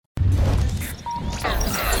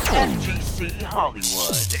FGC Hollywood.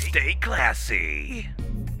 Stay classy.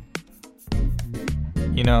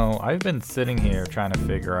 You know, I've been sitting here trying to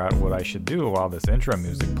figure out what I should do while this intro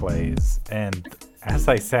music plays, and as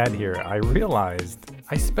I sat here, I realized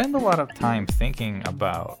I spend a lot of time thinking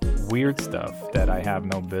about weird stuff that I have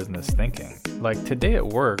no business thinking. Like today at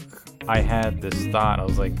work, I had this thought, I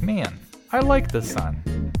was like, man, I like the sun.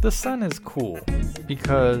 The sun is cool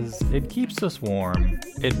because it keeps us warm,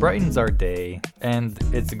 it brightens our day, and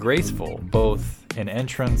it's graceful, both in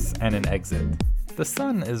entrance and in exit. The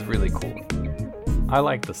sun is really cool. I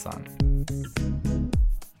like the sun.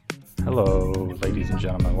 Hello, ladies and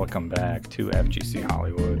gentlemen. Welcome back to FGC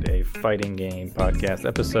Hollywood, a fighting game podcast,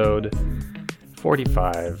 episode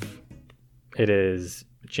 45. It is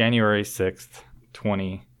January 6th,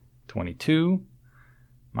 2022.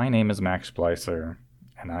 My name is Max Splicer,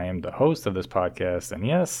 and I am the host of this podcast. And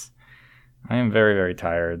yes, I am very, very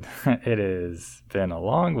tired. It has been a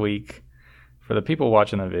long week. For the people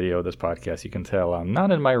watching the video of this podcast, you can tell I'm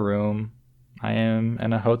not in my room. I am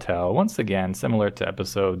in a hotel, once again, similar to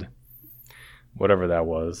episode, whatever that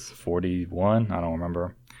was, 41? I don't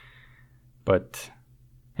remember. But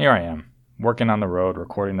here I am, working on the road,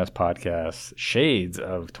 recording this podcast, shades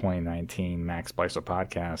of 2019 Max Splicer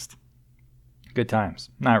podcast. Good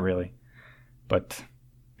times. Not really. But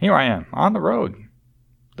here I am, on the road.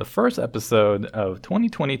 The first episode of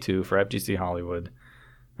 2022 for FGC Hollywood.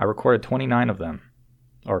 I recorded 29 of them.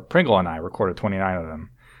 Or Pringle and I recorded 29 of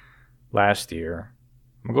them last year.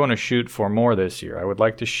 I'm going to shoot for more this year. I would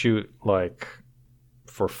like to shoot like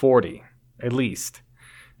for 40 at least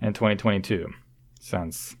in 2022,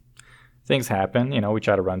 since things happen. You know, we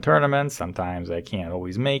try to run tournaments. Sometimes I can't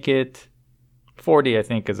always make it. 40 I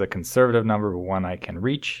think is a conservative number, but one I can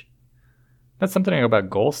reach. That's something about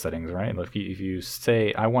goal settings, right? If you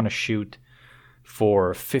say I want to shoot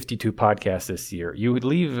for 52 podcasts this year, you would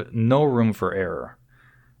leave no room for error.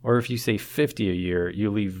 Or if you say 50 a year, you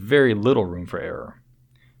leave very little room for error.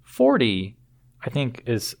 40, I think,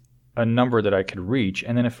 is a number that I could reach.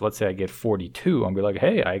 And then if, let's say, I get 42, I'll be like,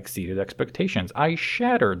 hey, I exceeded expectations. I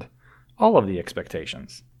shattered all of the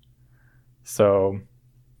expectations. So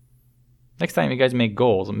next time you guys make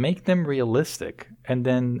goals, make them realistic. And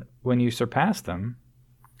then when you surpass them,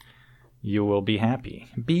 you will be happy.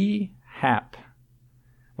 Be happy.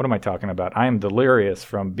 What am I talking about? I am delirious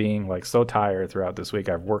from being like so tired throughout this week.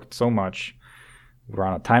 I've worked so much. We're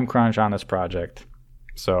on a time crunch on this project.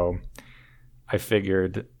 So I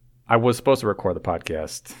figured I was supposed to record the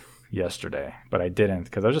podcast yesterday, but I didn't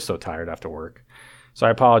because I was just so tired after work. So I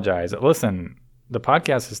apologize. Listen, the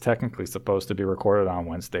podcast is technically supposed to be recorded on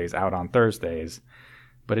Wednesdays, out on Thursdays,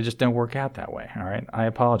 but it just didn't work out that way. All right. I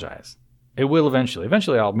apologize. It will eventually.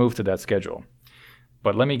 Eventually I'll move to that schedule.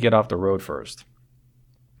 But let me get off the road first.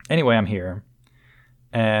 Anyway, I'm here,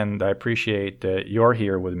 and I appreciate that you're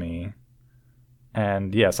here with me.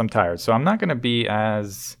 And yes, I'm tired, so I'm not going to be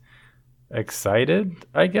as excited,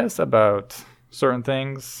 I guess, about certain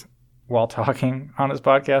things while talking on this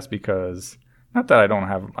podcast, because not that I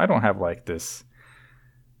don't have like this,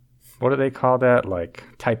 what do they call that? Like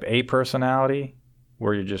type A personality,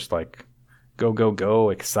 where you're just like go, go, go,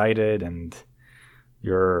 excited, and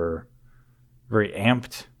you're very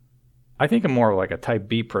amped. I think I'm more like a type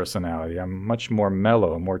B personality. I'm much more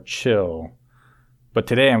mellow, more chill. But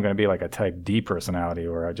today I'm going to be like a type D personality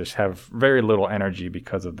where I just have very little energy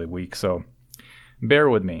because of the week. So bear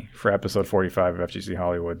with me for episode 45 of FGC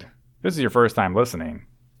Hollywood. If this is your first time listening,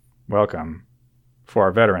 welcome. For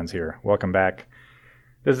our veterans here, welcome back.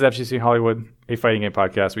 This is FGC Hollywood, a fighting game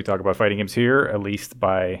podcast. We talk about fighting games here, at least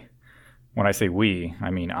by, when I say we,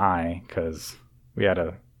 I mean I, because we had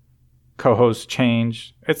a co-host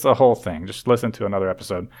change. It's the whole thing. Just listen to another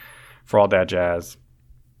episode for all that jazz.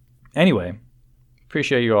 Anyway,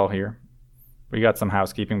 appreciate you all here. We got some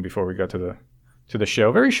housekeeping before we go to the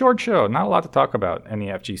show. Very short show. Not a lot to talk about in the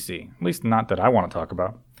FGC. At least not that I want to talk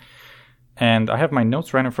about. And I have my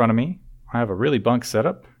notes right in front of me. I have a really bunk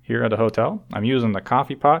setup here at the hotel. I'm using the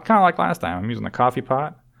coffee pot, kind of like last time. I'm using the coffee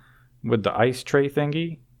pot with the ice tray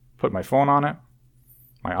thingy. Put my phone on it.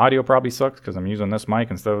 My audio probably sucks because I'm using this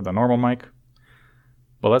mic instead of the normal mic.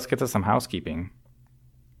 But let's get to some housekeeping.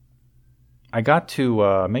 I got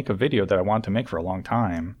to make a video that I wanted to make for a long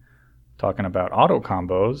time, talking about auto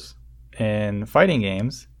combos in fighting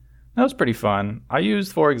games. That was pretty fun. I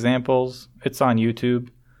used 4 examples. It's on YouTube.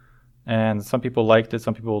 And some people liked it,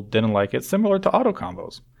 some people didn't like it. Similar to auto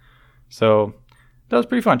combos. So that was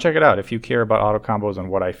pretty fun. Check it out if you care about auto combos and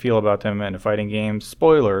what I feel about them in fighting games.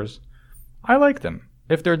 Spoilers, I like them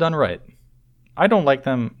if they're done right. I don't like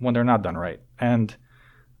them when they're not done right. And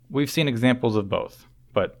we've seen examples of both.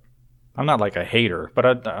 But I'm not like a hater,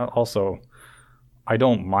 but I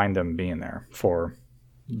don't mind them being there for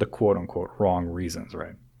the quote-unquote wrong reasons,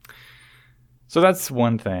 right? So that's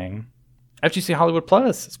one thing. FGC Hollywood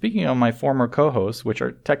Plus, speaking of my former co-hosts, which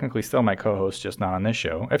are technically still my co-hosts, just not on this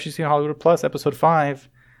show, FGC Hollywood Plus episode 5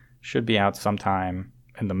 should be out sometime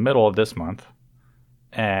in the middle of this month.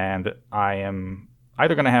 And I am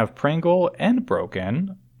either going to have Pringle and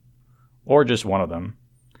Broken, or just one of them,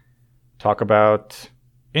 talk about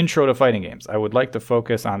intro to fighting games. I would like to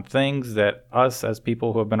focus on things that us as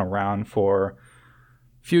people who have been around for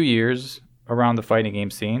a few years around the fighting game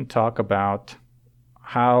scene talk about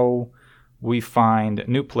how we find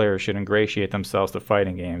new players should ingratiate themselves to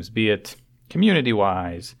fighting games, be it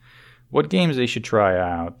community-wise, what games they should try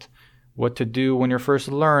out, what to do when you're first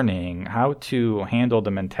learning, how to handle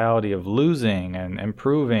the mentality of losing and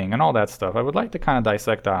improving, and all that stuff. I would like to kind of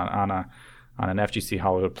dissect on an FGC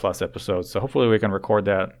Hollywood Plus episode. So hopefully we can record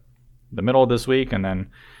that the middle of this week and then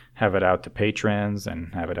have it out to patrons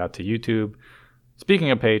and have it out to YouTube.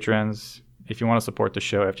 Speaking of patrons, if you want to support the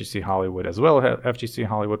show, FGC Hollywood, as well as FGC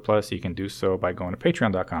Hollywood Plus, you can do so by going to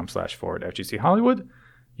patreon.com/FGC Hollywood.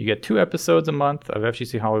 You get 2 episodes a month of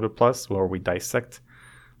FGC Hollywood Plus where we dissect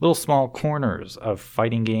little small corners of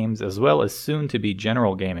fighting games as well as soon-to-be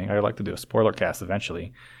general gaming. I'd like to do a spoiler cast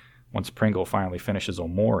eventually. Once Pringle finally finishes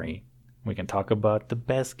Omori, we can talk about the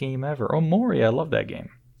best game ever. Omori, I love that game.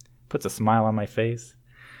 Puts a smile on my face.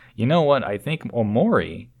 You know what? I think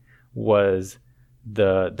Omori was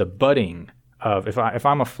the budding of, if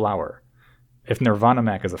I'm a flower, if Nirvana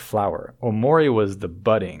Mac is a flower, Omori was the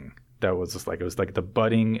budding that was just like, it was like the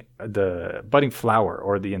budding flower,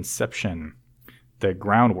 or the inception, the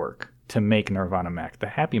groundwork to make Nirvana Mac, the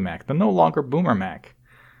happy Mac, the no longer boomer Mac.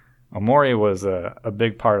 Omori was a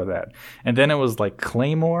big part of that. And then it was like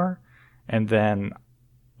Claymore, and then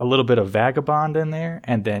a little bit of Vagabond in there,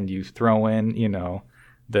 and then you throw in,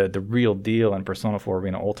 the real deal in Persona 4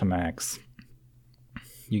 Arena Ultimax.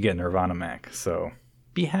 You get Nirvana Mac. So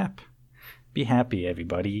be happy. Be happy,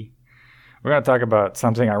 everybody. We're going to talk about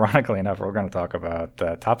something, ironically enough, we're going to talk about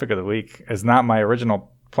topic of the week. It's not my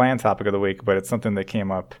original planned topic of the week, but it's something that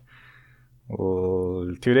came up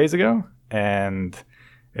 2 days ago, and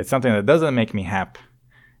it's something that doesn't make me happy.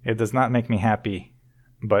 It does not make me happy,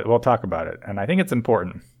 but we'll talk about it. And I think it's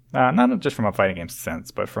important, not just from a fighting game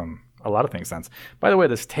sense, but from a lot of things sense. By the way,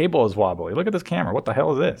 this table is wobbly. Look at this camera. What the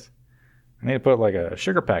hell is this? I need to put like a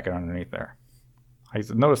sugar packet underneath there. I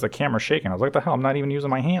noticed the camera shaking. I was like, what the hell? I'm not even using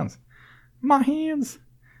my hands. My hands.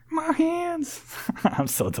 I'm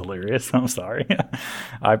so delirious. I'm sorry.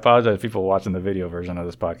 I apologize to people watching the video version of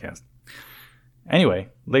this podcast. Anyway,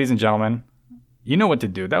 ladies and gentlemen, you know what to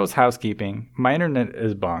do. That was housekeeping. My internet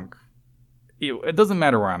is bunk. It doesn't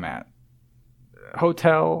matter where I'm at.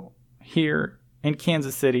 Hotel here in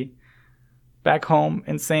Kansas City, back home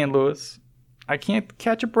in St. Louis. I can't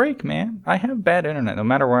catch a break, man. I have bad internet no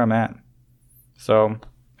matter where I'm at. So,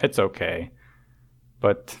 it's okay.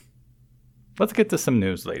 But let's get to some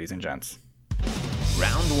news, ladies and gents.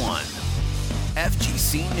 Round 1.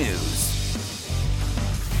 FGC News.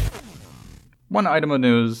 One item of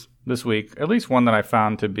news this week, at least one that I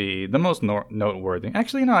found to be the most noteworthy.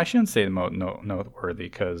 Actually, no, I shouldn't say the most noteworthy,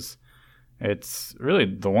 because it's really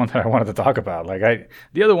the one that I wanted to talk about.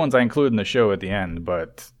 The other ones I include in the show at the end,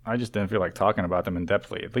 but I just didn't feel like talking about them in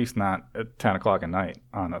depthly, at least not at 10 o'clock at night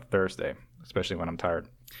on a Thursday, especially when I'm tired.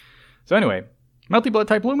 So anyway, Melty Blood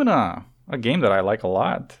Type Lumina, a game that I like a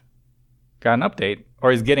lot, got an update,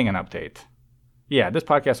 or is getting an update. Yeah, this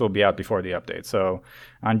podcast will be out before the update. So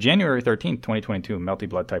on January 13th, 2022, Melty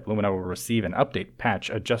Blood Type Lumina will receive an update patch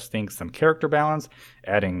adjusting some character balance,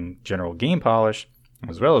 adding general game polish,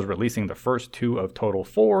 as well as releasing the first 2 of total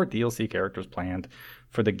 4 DLC characters planned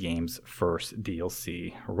for the game's first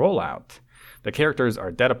DLC rollout. The characters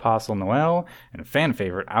are Dead Apostle Noel and fan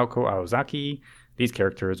favorite Aoko Aozaki. These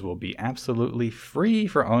characters will be absolutely free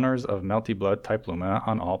for owners of Melty Blood Type Lumina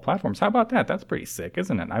on all platforms. How about that? That's pretty sick,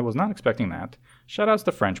 isn't it? I was not expecting that. Shoutouts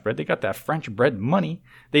to French Bread. They got that French Bread money.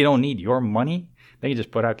 They don't need your money. They can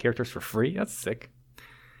just put out characters for free. That's sick.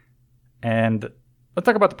 And let's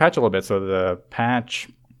talk about the patch a little bit. So the patch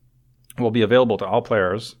will be available to all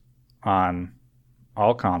players on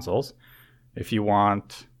all consoles. If you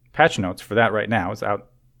want patch notes for that right now, it's out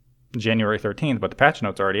January 13th, but the patch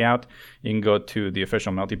notes are already out. You can go to the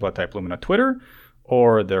official Melty Blood Type Lumina Twitter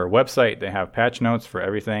or their website. They have patch notes for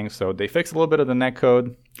everything. So they fixed a little bit of the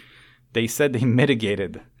netcode. They said they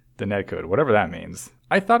mitigated the netcode, whatever that means.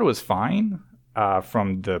 I thought it was fine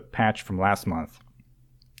from the patch from last month,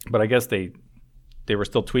 but I guess they were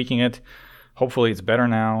still tweaking it. Hopefully it's better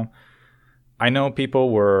now. I know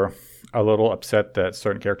people were a little upset that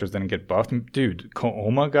certain characters didn't get buffed. Dude,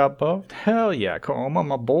 Kooma got buffed? Hell yeah, Kooma,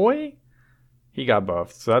 my boy. He got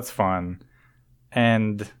buffed, so that's fun.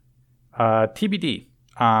 And TBD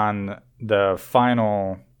on the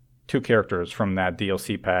final 2 characters from that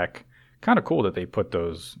DLC pack. Kind of cool that they put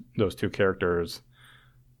those 2 characters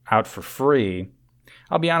out for free.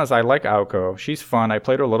 I'll be honest, I like Aoko. She's fun. I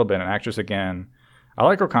played her a little bit in Actress Again. I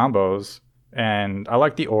like her combos, and I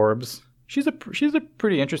like the orbs. She's a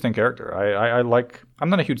pretty interesting character. I like. I'm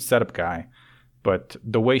not a huge setup guy, but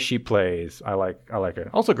the way she plays, I like it.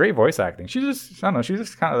 Also, great voice acting. She's just, I don't know. She's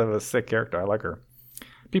just kind of a sick character. I like her.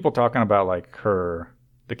 People talking about like her.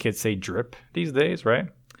 The kids say drip these days, right?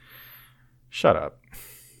 Shut up.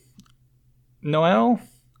 Noelle,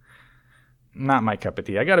 not my cup of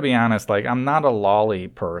tea. I got to be honest. Like, I'm not a lolly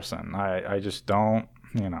person. I just don't.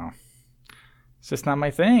 It's just not my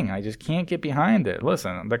thing. I just can't get behind it.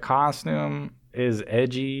 Listen, the costume is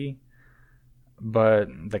edgy, but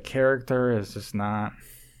the character is just not,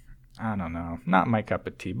 I don't know, not my cup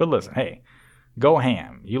of tea. But listen, hey, go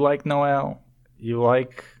ham. You like Noelle? You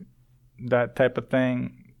like that type of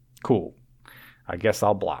thing? Cool. I guess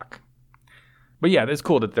I'll block. But yeah, it's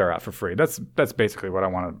cool that they're out for free. That's basically what I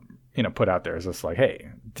want to, put out there. Is just like, hey,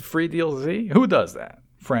 free DLC? Who does that?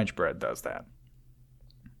 French Bread does that.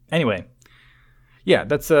 Anyway. Yeah,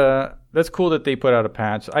 that's cool that they put out a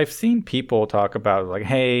patch. I've seen people talk about like,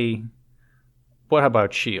 hey, what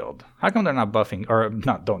about Shield? How come they're not buffing or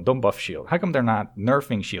not? Don't buff Shield. How come they're not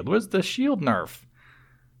nerfing Shield? Where's the Shield nerf?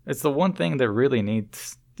 It's the one thing that really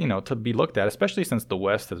needs to be looked at, especially since the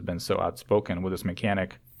West has been so outspoken with this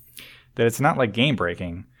mechanic that it's not like game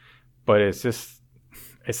breaking, but it's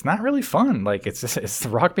not really fun. Like it's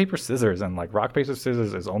rock paper scissors, and like rock paper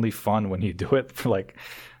scissors is only fun when you do it for like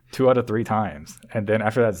 2 out of 3 times. And then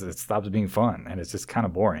after that, it stops being fun. And it's just kind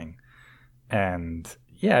of boring. And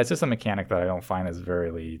yeah, it's just a mechanic that I don't find is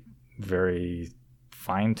very, very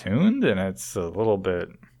fine-tuned. And it's a little bit,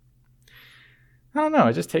 I don't know,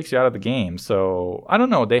 it just takes you out of the game. So I don't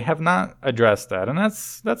know. They have not addressed that. And that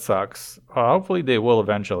sucks. Hopefully they will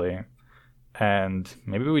eventually. And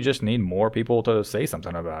maybe we just need more people to say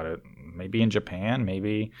something about it. Maybe in Japan,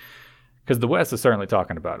 maybe. Because the West is certainly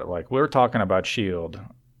talking about it. Like, we're talking about Shield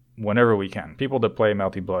whenever we can. People that play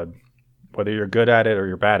Melty Blood, whether you're good at it or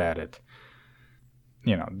you're bad at it,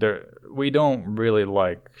 we don't really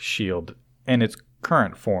like Shield in its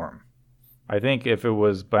current form. I think if it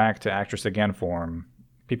was back to Actress Again form,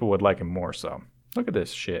 people would like it more so. Look at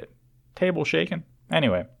this shit. Table shaking.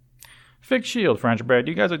 Anyway, fix Shield, French Bread.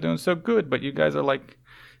 You guys are doing so good, but you guys are like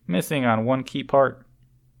missing on one key part.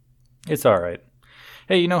 It's all right.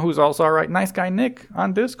 Hey, you know who's also all right? Nice guy Nick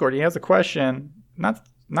on Discord. He has a question.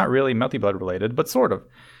 Not really Melty Blood related, but sort of.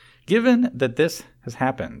 Given that this has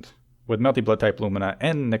happened with Melty Blood Type Lumina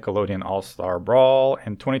and Nickelodeon All-Star Brawl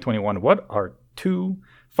in 2021, what are 2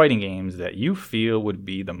 fighting games that you feel would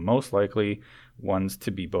be the most likely ones to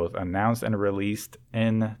be both announced and released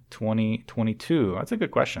in 2022? That's a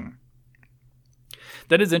good question.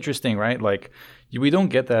 That is interesting, right? Like, we don't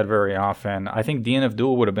get that very often. I think DNF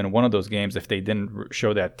Duel would have been one of those games if they didn't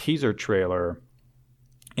show that teaser trailer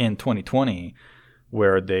in 2020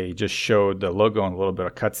 where they just showed the logo and a little bit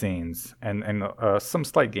of cutscenes and some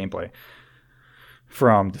slight gameplay.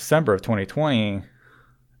 From December of 2020,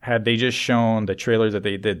 had they just shown the trailers that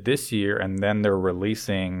they did this year and then they're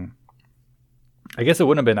releasing... I guess it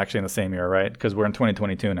wouldn't have been actually in the same year, right? Because we're in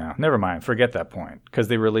 2022 now. Never mind. Forget that point. Because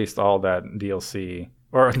they released all that DLC,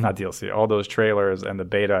 or not DLC, all those trailers and the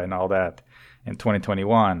beta and all that in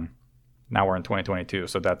 2021. Now we're in 2022,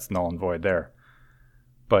 so that's null and void there.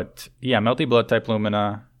 But yeah, Melty Blood Type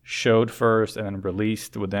Lumina showed first and then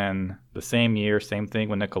released within the same year. Same thing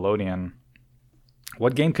with Nickelodeon.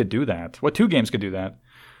 What game could do that? What 2 games could do that?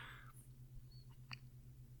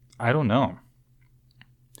 I don't know.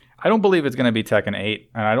 I don't believe it's going to be Tekken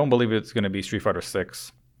 8, and I don't believe it's going to be Street Fighter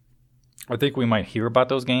 6. I think we might hear about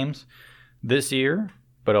those games this year,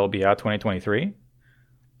 but it'll be out 2023.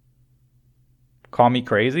 Call me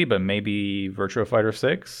crazy, but maybe Virtua Fighter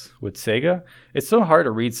 6 with Sega. It's so hard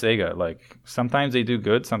to read Sega. Like, sometimes they do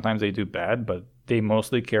good, sometimes they do bad, but they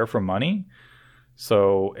mostly care for money.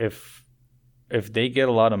 So if they get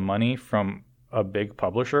a lot of money from a big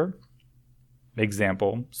publisher,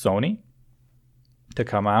 example, Sony, to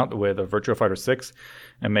come out with a Virtua Fighter 6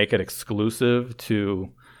 and make it exclusive to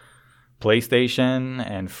PlayStation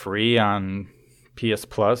and free on PS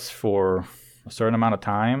Plus for a certain amount of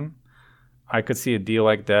time, I could see a deal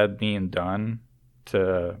like that being done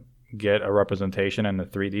to get a representation in the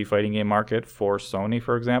 3D fighting game market for Sony,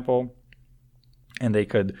 for example. And they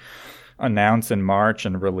could announce in March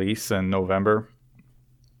and release in November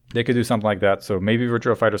They could do something like that. So maybe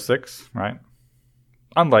Virtua Fighter 6, right?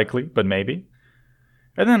 Unlikely, but maybe.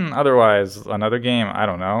 And then otherwise, another game, I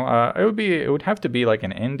don't know. It would have to be like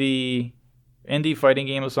an indie fighting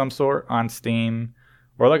game of some sort on Steam,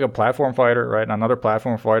 or like a platform fighter, right? Another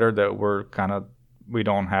platform fighter that we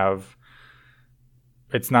don't have.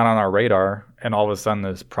 It's not on our radar, and all of a sudden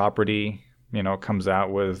this property, comes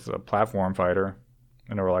out with a platform fighter,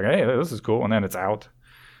 and we're like, hey, this is cool, and then it's out.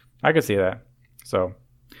 I could see that. So,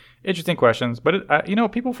 interesting questions, but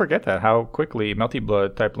people forget that how quickly Melty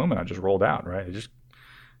Blood Type Lumina just rolled out, right?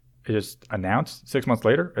 It just announced 6 months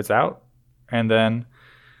later, it's out, and then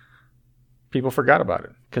people forgot about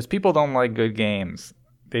it because people don't like good games.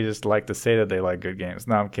 They just like to say that they like good games.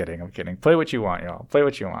 No, I'm kidding. Play what you want, y'all. Play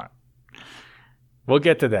what you want. We'll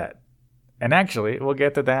get to that. And actually, we'll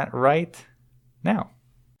get to that right now.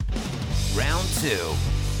 Round 2.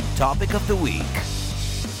 Topic of the week.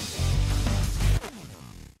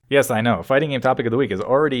 Yes, I know. Fighting game topic of the week is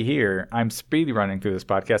already here. I'm speed running through this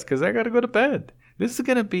podcast because I got to go to bed. This is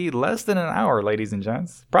going to be less than an hour, ladies and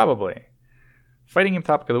gents. Probably. Fighting game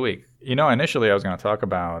topic of the week. Initially I was going to talk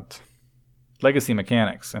about legacy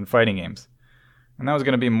mechanics and fighting games. And that was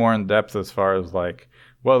going to be more in depth as far as like,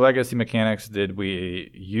 what legacy mechanics did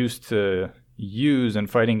we used to use in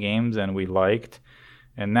fighting games and we liked,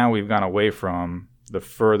 and now we've gone away from the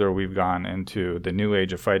further we've gone into the new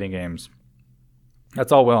age of fighting games.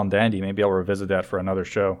 That's all well and dandy. Maybe I'll revisit that for another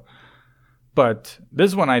show. But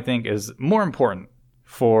this one I think is more important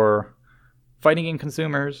for fighting game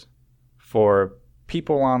consumers, for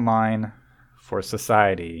people online, for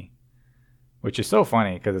society, which is so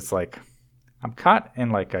funny because it's like I'm caught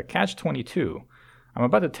in like a catch-22. I'm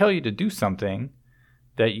about to tell you to do something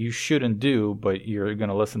that you shouldn't do, but you're going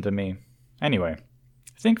to listen to me. Anyway,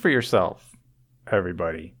 think for yourself,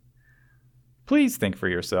 everybody. Please think for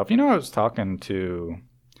yourself. I was talking to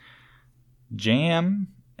Jam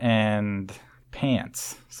and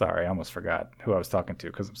Pants. Sorry, I almost forgot who I was talking to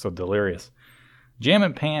because I'm so delirious. Jam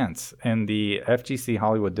and Pants in the FGC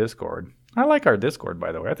Hollywood Discord. I like our Discord,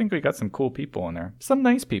 by the way. I think we got some cool people in there. Some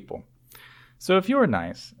nice people. So if you're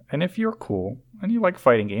nice, and if you're cool, and you like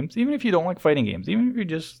fighting games, even if you don't like fighting games, even if you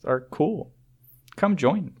just are cool, come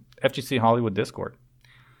join FGC Hollywood Discord.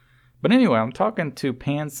 But anyway, I'm talking to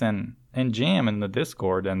Pants and Jam in the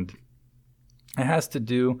Discord, and it has to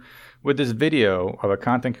do with this video of a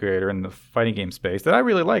content creator in the fighting game space that I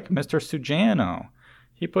really like, Mr. Sujano.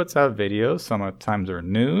 He puts out videos. Sometimes they're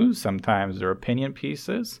news, sometimes they're opinion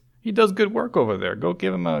pieces. He does good work over there. Go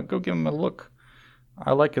give him a look.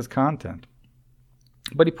 I like his content.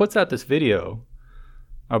 But he puts out this video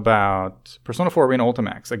about Persona 4 Arena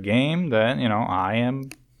Ultimax, a game that, I am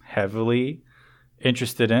heavily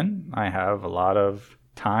interested in. I have a lot of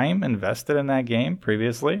time invested in that game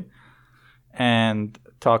previously. And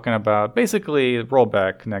talking about basically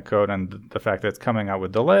rollback netcode and the fact that it's coming out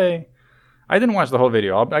with delay. I didn't watch the whole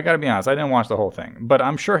video. I got to be honest. I didn't watch the whole thing. But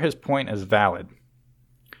I'm sure his point is valid.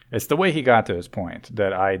 It's the way he got to his point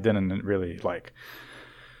that I didn't really like.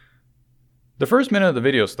 The first minute of the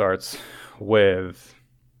video starts with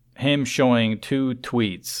him showing 2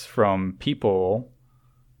 tweets from people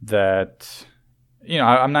that,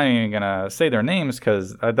 I'm not even going to say their names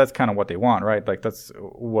because that's kind of what they want, right? Like that's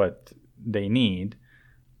what they need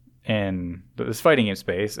in this fighting game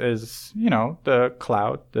space is, the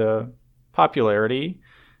clout, the popularity,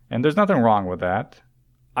 and there's nothing wrong with that.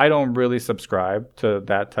 I don't really subscribe to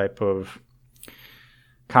that type of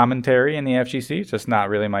commentary in the FGC. It's just not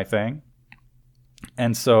really my thing.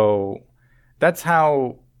 And so that's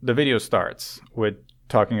how the video starts, with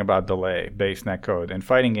talking about delay-based netcode in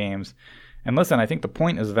fighting games. And listen, I think the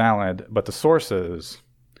point is valid, but the sources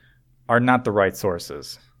are not the right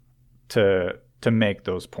sources to make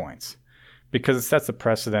those points, because it sets a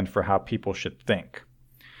precedent for how people should think.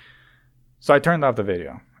 So I turned off the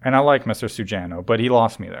video. And I like Mr. Sujano, but he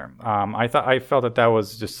lost me there. I felt that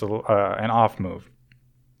was just an off move.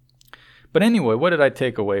 But anyway, what did I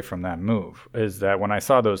take away from that move? Is that when I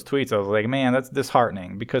saw those tweets, I was like, man, that's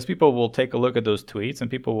disheartening, because people will take a look at those tweets and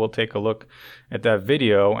people will take a look at that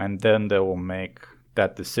video, and then they will make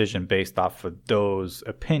that decision based off of those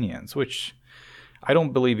opinions, which I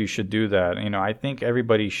don't believe you should do that. I think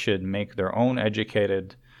everybody should make their own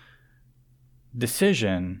educated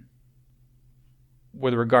decision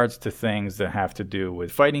with regards to things that have to do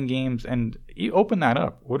with fighting games, and you open that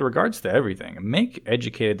up with regards to everything. Make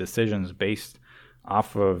educated decisions based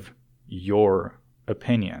off of your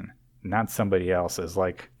opinion, not somebody else's.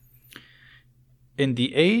 Like, in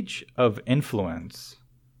the age of influence,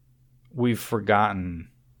 we've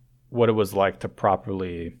forgotten what it was like to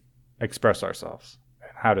properly express ourselves,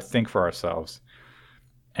 how to think for ourselves.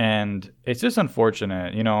 And it's just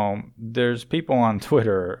unfortunate. There's people on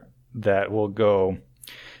Twitter that will go,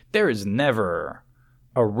 there is never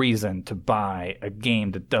a reason to buy a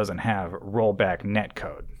game that doesn't have rollback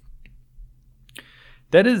netcode.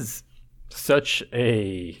 That is such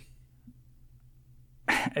an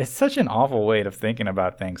awful way of thinking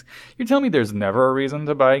about things. You're telling me there's never a reason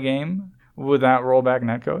to buy a game without rollback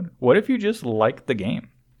netcode? What if you just like the game?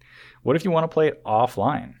 What if you want to play it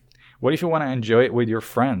offline? What if you want to enjoy it with your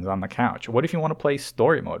friends on the couch? What if you want to play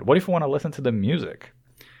story mode? What if you want to listen to the music?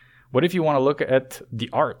 What if you want to look at the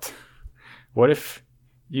art? What if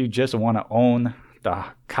you just want to own the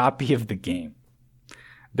copy of the game?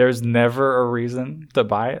 There's never a reason to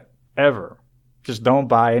buy it, ever. Just don't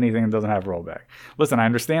buy anything that doesn't have rollback. Listen, I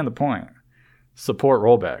understand the point. Support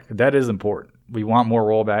rollback. That is important. We want more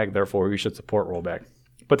rollback, therefore we should support rollback.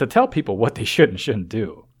 But to tell people what they should and shouldn't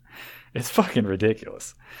do, it's fucking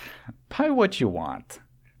ridiculous. Buy what you want.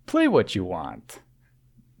 Play what you want.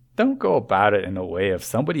 Don't go about it in a way of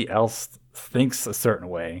somebody else thinks a certain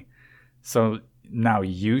way. So now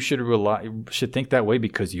you should think that way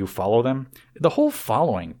because you follow them. The whole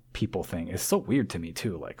following people thing is so weird to me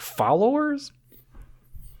too. Like, followers?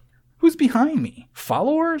 Who's behind me?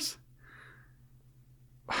 Followers?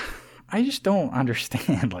 I just don't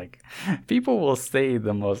understand. Like, people will say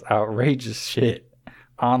the most outrageous shit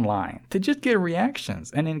online to just get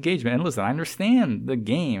reactions and engagement. And listen, I understand the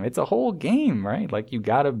game. It's a whole game, right? Like, you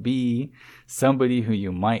gotta be somebody who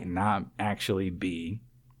you might not actually be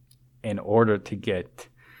in order to get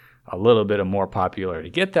a little bit of more popularity.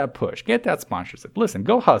 Get that push. Get that sponsorship. Listen,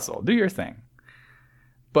 go hustle. Do your thing.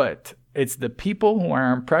 But it's the people who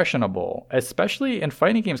are impressionable, especially in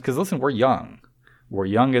fighting games, because listen, we're young. We're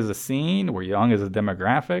young as a scene. We're young as a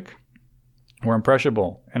demographic. We're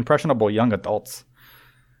impressionable young adults.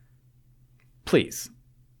 Please,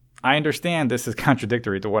 I understand this is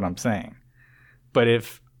contradictory to what I'm saying, but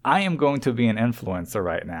if I am going to be an influencer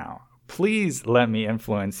right now, please let me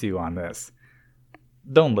influence you on this.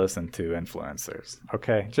 Don't listen to influencers,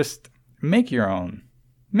 okay? Just make your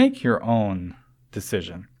own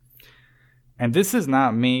decision. And this is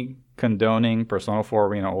not me condoning Persona 4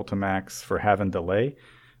 Arena Ultimax for having delay.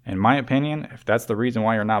 In my opinion, if that's the reason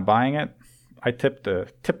why you're not buying it, I tip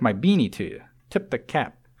my beanie to you. Tip the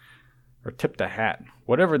cap. Or tip the hat.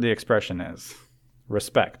 Whatever the expression is.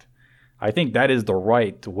 Respect. I think that is the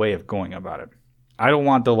right way of going about it. I don't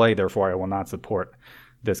want delay, therefore I will not support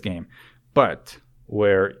this game. But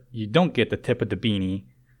where you don't get the tip of the beanie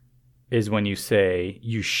is when you say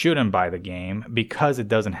you shouldn't buy the game because it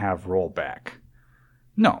doesn't have rollback.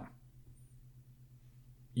 No.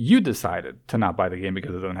 You decided to not buy the game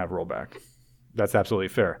because it doesn't have rollback. That's absolutely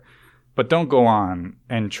fair. But don't go on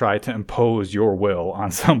and try to impose your will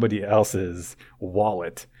on somebody else's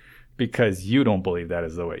wallet because you don't believe that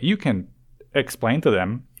is the way. You can explain to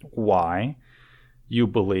them why you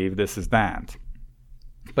believe this is that.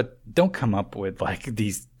 But don't come up with like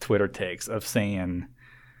these Twitter takes of saying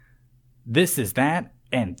this is that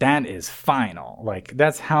and that is final. Like,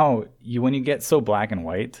 that's how when you get so black and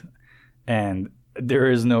white and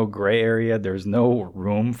there is no gray area, there's no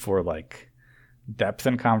room for like depth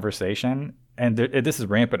in conversation. And this is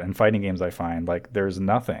rampant in fighting games, I find. Like, there's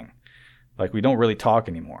nothing. Like, we don't really talk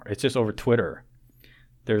anymore. It's just over Twitter.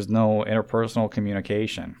 There's no interpersonal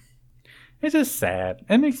communication. It's just sad.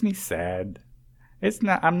 It makes me sad.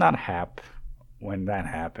 I'm not happy when that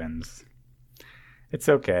happens. It's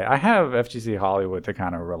okay. I have FGC Hollywood to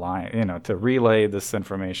kind of to relay this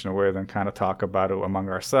information with and kind of talk about it among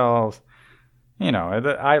ourselves.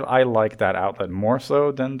 I like that outlet more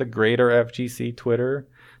so than the greater FGC Twitter,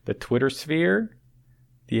 the Twitter sphere,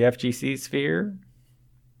 the FGC sphere,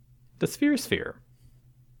 the sphere.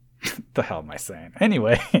 The hell am I saying?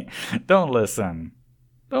 Anyway, don't listen.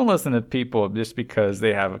 Don't listen to people just because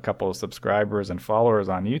they have a couple of subscribers and followers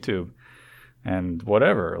on YouTube and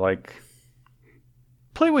whatever. Like,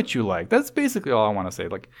 play what you like. That's basically all I want to say.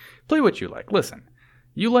 Like, play what you like. Listen,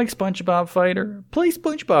 you like SpongeBob Fighter? Play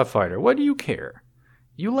SpongeBob Fighter. What do you care?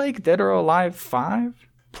 You like Dead or Alive 5?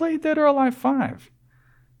 Play Dead or Alive 5.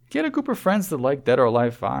 Get a group of friends that like Dead or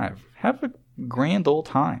Alive 5. Have a grand old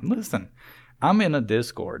time. Listen, I'm in a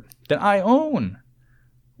Discord that I own.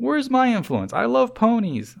 Where's my influence? I love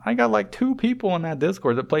ponies. I got like 2 people in that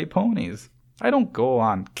Discord that play ponies. I don't go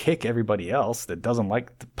on kick everybody else that doesn't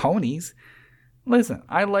like the ponies. Listen,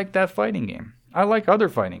 I like that fighting game. I like other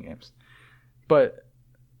fighting games. But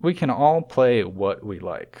we can all play what we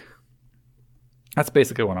like. That's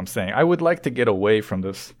basically what I'm saying. I would like to get away from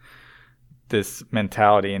this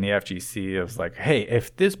mentality in the FGC of like, hey,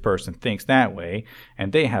 if this person thinks that way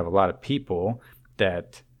and they have a lot of people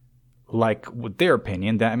that like with their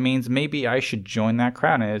opinion, that means maybe I should join that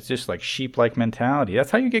crowd. And it's just like sheep-like mentality.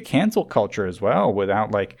 That's how you get cancel culture as well,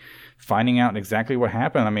 without like finding out exactly what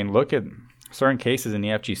happened. I mean, look at certain cases in the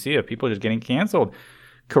FGC of people just getting canceled.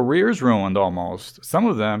 Careers ruined almost. Some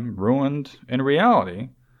of them ruined in reality.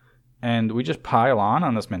 And we just pile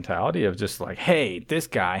on this mentality of just like, hey, this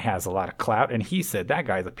guy has a lot of clout and he said that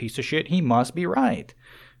guy's a piece of shit. He must be right.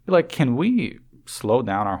 Like, can we slow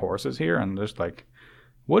down our horses here and just like,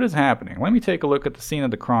 what is happening? Let me take a look at the scene of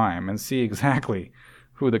the crime and see exactly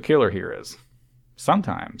who the killer here is.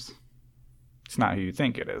 Sometimes it's not who you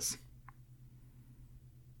think it is.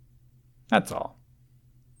 That's all.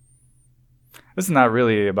 This is not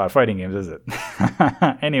really about fighting games, is it?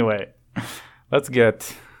 Anyway, let's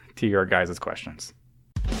get to your guys' questions.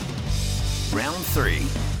 Round 3,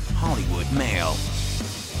 Hollywood Mail.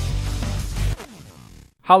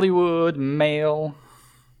 Hollywood Mail.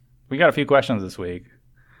 We got a few questions this week.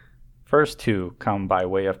 First two come by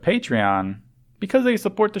way of Patreon because they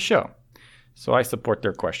support the show. So I support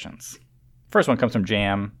their questions. First one comes from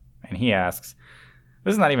Jam, and he asks,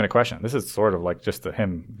 this is not even a question. This is sort of like just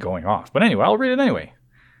him going off. But anyway, I'll read it anyway.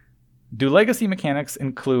 Do legacy mechanics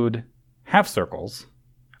include half circles?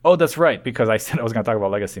 Oh, that's right, because I said I was going to talk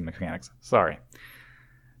about legacy mechanics. Sorry.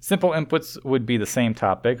 Simple inputs would be the same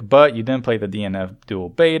topic, but you didn't play the DNF dual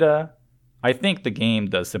beta. I think the game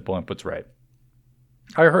does simple inputs right.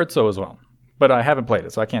 I heard so as well, but I haven't played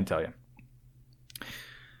it, so I can't tell you.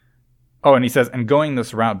 Oh, and he says, and going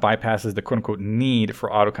this route bypasses the quote-unquote need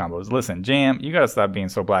for auto combos. Listen, Jam, you got to stop being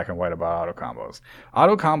so black and white about auto combos.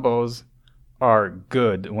 Auto combos are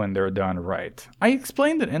good when they're done right. I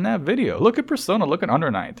explained it in that video. Look at Persona, look at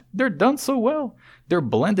Under Night. They're done so well. They're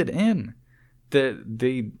blended in.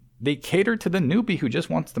 They cater to the newbie who just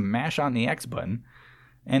wants to mash on the X button.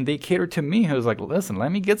 And they cater to me who's like, listen,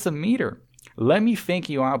 let me get some meter. Let me fake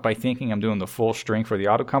you out by thinking I'm doing the full string for the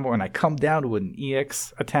auto combo, and I come down to an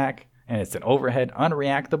EX attack, and it's an overhead,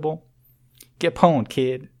 unreactable. Get pwned,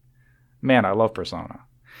 kid. Man, I love Persona.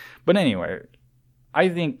 But anyway, I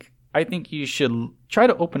think you should try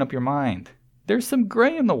to open up your mind. There's some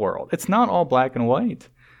gray in the world. It's not all black and white.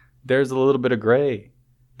 There's a little bit of gray.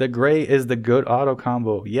 The gray is the good auto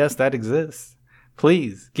combo. Yes, that exists.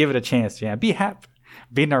 Please, give it a chance, Jam. Be happy.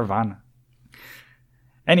 Be Nirvana.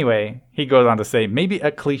 Anyway, he goes on to say, maybe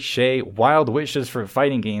a cliche, wild wishes for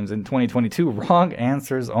fighting games in 2022. Wrong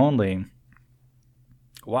answers only.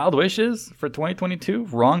 Wild wishes for 2022?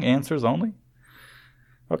 Wrong answers only?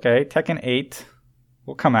 Okay, Tekken 8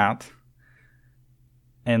 will come out.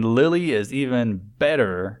 And Lily is even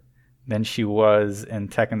better than she was in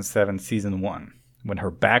Tekken 7 Season 1. When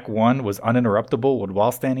her back one was uninterruptible with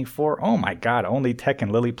while standing 4. Oh my god, only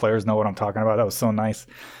Tekken Lily players know what I'm talking about. That was so nice.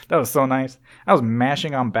 I was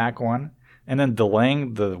mashing on back one and then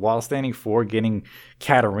delaying the while standing 4, getting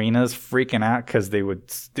Katarinas freaking out because they were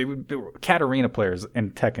Katarina players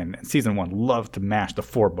in Tekken in Season 1 love to mash the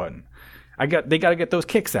 4 button. They got to get those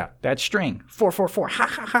kicks out. That string. 4, 4, 4. Ha,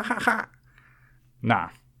 ha, ha, ha, ha. Nah.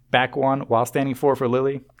 Back one, while standing 4 for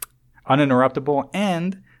Lily. Uninterruptible.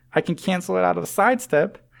 And I can cancel it out of the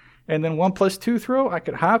sidestep. And then 1+2 throw. I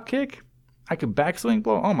could hop kick. I could backswing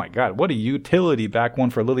blow. Oh my god. What a utility back one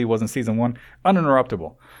for Lily was in Season 1.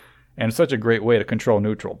 Uninterruptible. And such a great way to control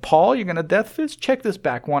neutral. Paul, you're going to death fist? Check this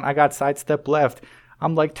back one. I got sidestep left.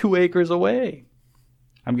 I'm like 2 acres away.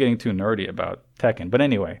 I'm getting too nerdy about Tekken. But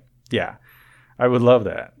anyway, yeah. I would love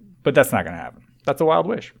that. But that's not going to happen. That's a wild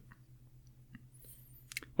wish.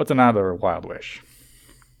 What's another wild wish?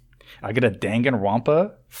 I get a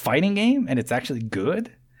Danganronpa fighting game and it's actually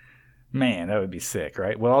good? Man, that would be sick,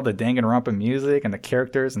 right? With all the Danganronpa music and the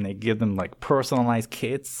characters, and they give them like personalized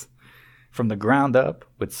kits from the ground up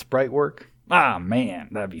with sprite work. Ah, man,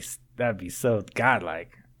 that'd be so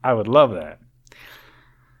godlike. I would love that.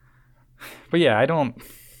 But yeah, I don't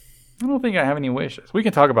think I have any wishes. We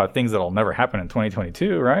can talk about things that'll never happen in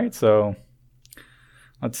 2022, right? So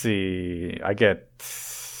let's see. I get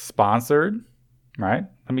sponsored, right?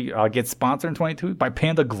 I'll get sponsored in 22 by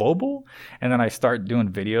Panda Global, and then I start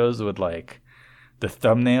doing videos with like the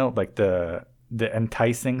thumbnail, like the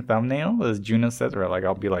enticing thumbnail, as Juna says, or like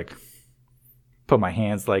I'll be like put my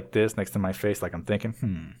hands like this next to my face, like I'm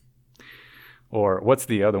thinking, Or what's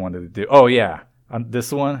the other one that they do? Oh yeah,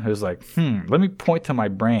 this one who's like, let me point to my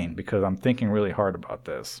brain because I'm thinking really hard about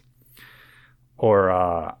this.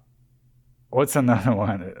 Or what's another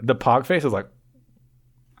one? The Pog face is like.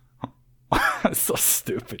 It's so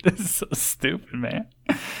stupid. It's so stupid, man.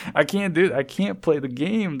 I can't do it. I can't play the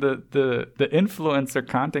game, the influencer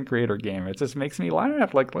content creator game. It just makes me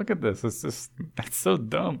laugh. Like, look at this. That's so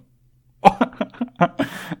dumb.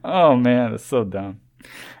 Oh man, it's so dumb.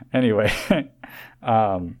 Anyway,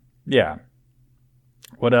 yeah.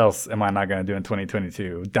 What else am I not going to do in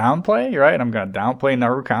 2022? Downplay, right? I'm going to downplay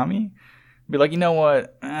Narukami. Be like, you know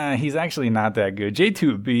what? He's actually not that good.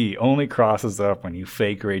 J2B only crosses up when you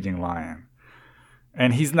fake Raging Lion.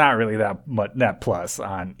 And he's not really that plus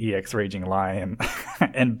on EX Raging Lion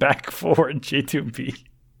and back forward J2B.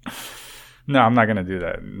 No, I'm not going to do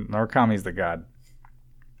that. Narukami's the god.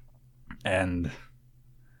 And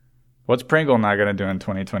what's Pringle not going to do in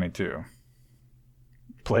 2022?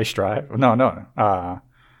 Play Strive? No.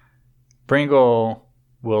 Pringle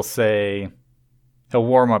will say, he'll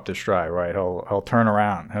warm up to Strive, right? He'll turn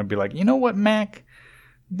around. He'll be like, you know what, Mac?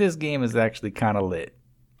 This game is actually kind of lit.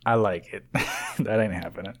 I like it. That ain't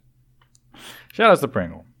happening. Shout outs to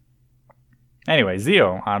Pringle. Anyway,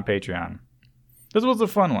 Zio on Patreon. This was a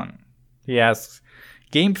fun one. He asks,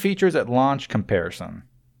 game features at launch comparison.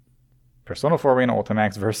 Persona 4 Arena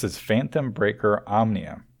Ultimax versus Phantom Breaker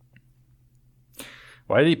Omnia.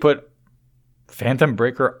 Why did he put Phantom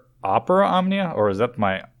Breaker Opera Omnia? Or is that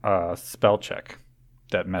my spell check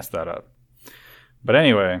that messed that up? But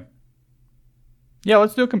anyway, yeah,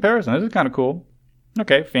 let's do a comparison. This is kind of cool.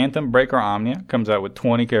 Okay, Phantom Breaker Omnia comes out with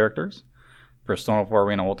 20 characters. Persona 4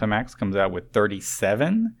 Arena Ultimax comes out with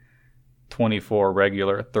 37. 24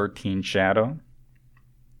 regular, 13 shadow.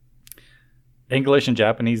 English and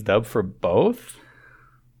Japanese dub for both.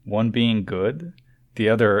 One being good. The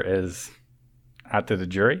other is out to the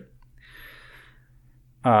jury.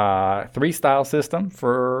 3-style system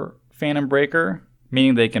for Phantom Breaker.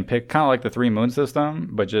 Meaning they can pick kind of like the 3-moon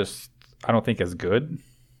system. But just, I don't think as good.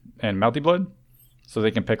 And Melty Blood. So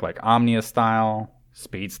they can pick like Omnia style,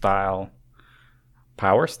 Speed style,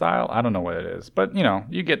 Power style. I don't know what it is. But, you know,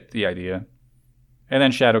 you get the idea. And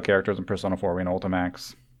then shadow characters in Persona 4 Arena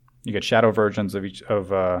Ultimax. You get shadow versions of each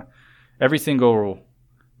of every single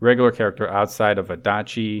regular character outside of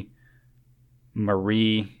Adachi,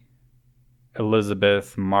 Marie,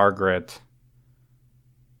 Elizabeth, Margaret.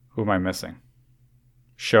 Who am I missing?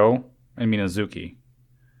 Sho and Minazuki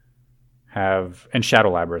and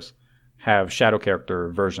Shadow Labrys have shadow character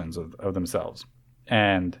versions of themselves.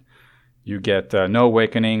 And you get no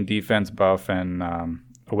Awakening, Defense buff, and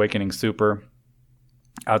Awakening Super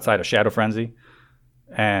outside of Shadow Frenzy.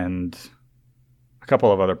 And a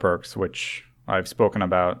couple of other perks, which I've spoken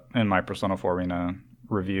about in my Persona 4 Arena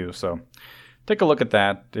review. So take a look at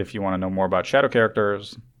that if you want to know more about shadow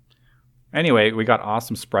characters. Anyway, we got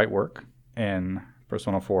awesome sprite work in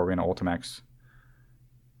Persona 4 Arena Ultimax.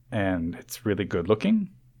 And it's really good looking.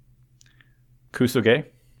 Kusuge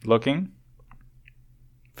looking.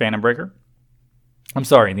 Phantom Breaker. I'm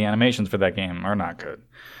sorry, the animations for that game are not good.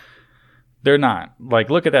 They're not. Like,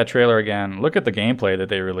 look at that trailer again. Look at the gameplay that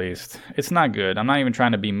they released. It's not good. I'm not even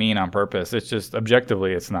trying to be mean on purpose. It's just,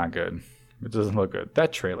 objectively, it's not good. It doesn't look good.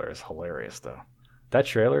 That trailer is hilarious, though. That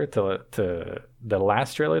trailer to the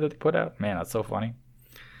last trailer that they put out, man, that's so funny.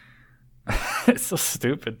 It's so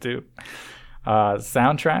stupid, too.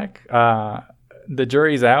 Soundtrack. The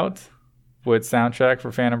jury's out with soundtrack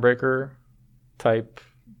for Phantom Breaker type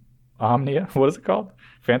Omnia. What is it called?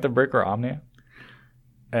 Phantom Breaker Omnia.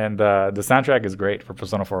 And the soundtrack is great for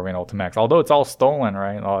Persona 4 Arena Ultimax. Although it's all stolen,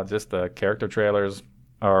 right? Just the character trailers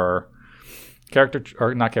are character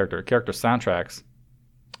soundtracks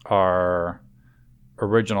are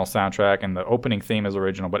original soundtrack, and the opening theme is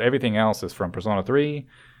original, but everything else is from Persona 3,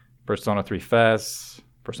 Persona 3 FES,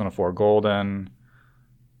 Persona 4 Golden,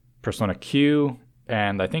 Persona Q,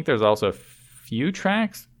 and I think there's also a few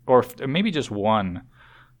tracks, or maybe just one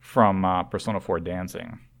from Persona 4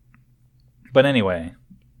 Dancing. But anyway,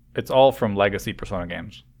 it's all from legacy Persona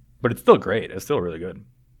games. But it's still great. It's still really good.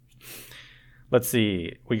 Let's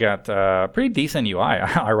see. We got pretty decent UI,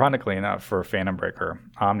 ironically enough, for Phantom Breaker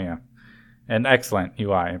Omnia. An excellent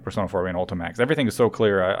UI in Persona 4 Arena Ultimax. Everything is so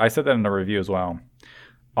clear. I said that in the review as well.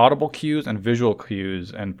 Audible cues and visual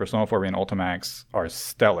cues in Persona 4 Arena Ultimax are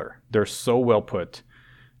stellar. They're so well put.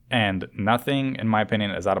 And nothing, in my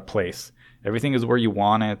opinion, is out of place. Everything is where you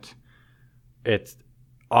want it. It's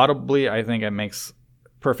audibly, I think it makes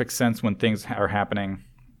perfect sense when things are happening.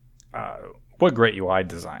 What great UI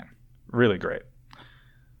design. Really great.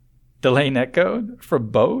 Delay netcode for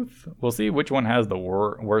both. We'll see which one has the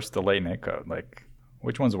worst delay netcode. Like,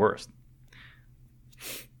 which one's worst?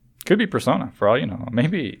 Could be Persona, for all you know.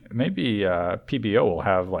 Maybe PBO will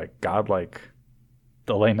have like godlike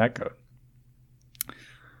delay netcode.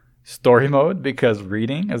 Story mode, because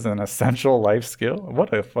reading is an essential life skill.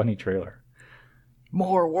 What a funny trailer.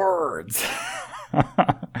 More words.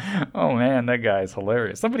 Oh man, that guy's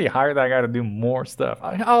hilarious. Somebody hire that guy to do more stuff.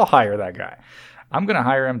 I'll hire that guy. I'm going to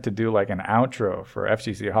hire him to do like an outro for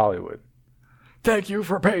FGC Hollywood. Thank you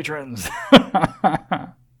for patrons.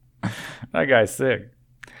 That guy's sick.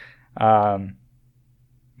 March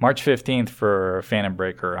 15th for Phantom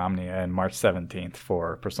Breaker Omnia, and March 17th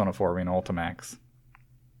for Persona 4 Arena Ultimax.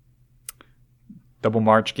 Double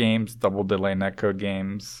March games, double delay netcode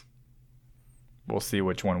games. We'll see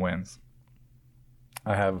which one wins.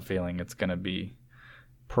 I have a feeling it's going to be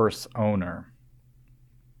Purse Owner.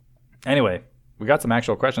 Anyway, we got some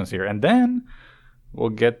actual questions here. And then we'll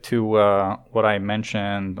get to what I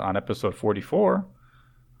mentioned on episode 44.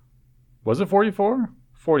 Was it 44?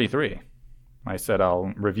 43. I said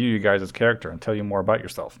I'll review you guys' character and tell you more about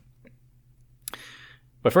yourself.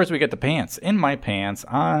 But first we get the pants. In my pants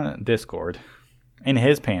on Discord, in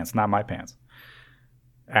his pants, not my pants,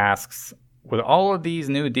 asks, with all of these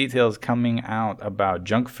new details coming out about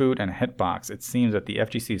junk food and hitbox, it seems that the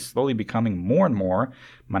FGC is slowly becoming more and more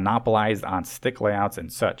monopolized on stick layouts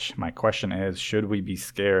and such. My question is, should we be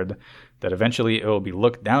scared that eventually it will be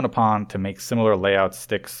looked down upon to make similar layout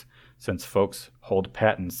sticks since folks hold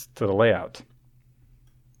patents to the layout?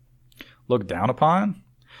 Look down upon?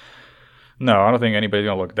 No, I don't think anybody's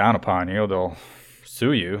going to look down upon you. They'll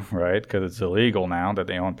sue you, right? Because it's illegal now that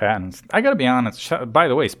they own patents. I gotta be honest. By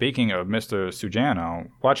the way, speaking of Mr. Sujano,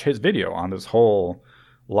 watch his video on this whole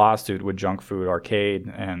lawsuit with Junk Food Arcade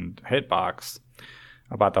and Hitbox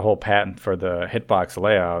about the whole patent for the Hitbox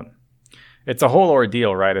layout. It's a whole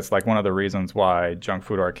ordeal, right? It's like one of the reasons why Junk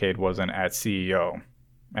Food Arcade wasn't at CEO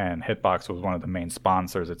and Hitbox was one of the main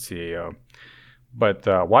sponsors at CEO. But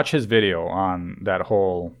watch his video on that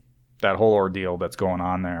whole ordeal that's going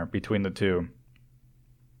on there between the two.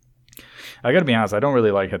 I gotta be honest, I don't really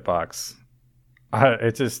like Hitbox.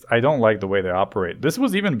 I don't like the way they operate. This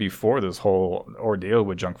was even before this whole ordeal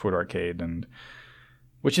with Junk Food Arcade, and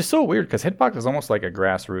which is so weird because Hitbox is almost like a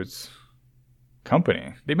grassroots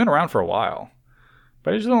company. They've been around for a while,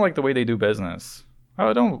 but I just don't like the way they do business.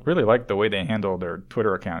 I don't really like the way they handle their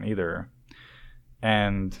Twitter account either.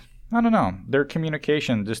 And I don't know, their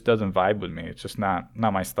communication just doesn't vibe with me. It's just not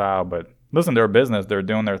my style. But listen, they're a business. They're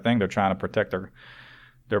doing their thing. They're trying to protect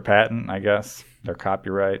their patent, I guess, their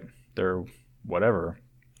copyright, their whatever.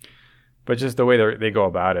 But just the way they go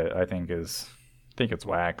about it, I think it's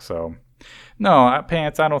whack. So, no,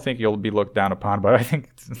 pants, I don't think you'll be looked down upon, but I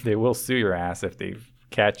think they will sue your ass if they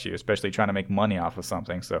catch you, especially trying to make money off of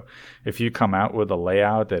something. So, if you come out with a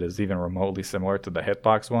layout that is even remotely similar to the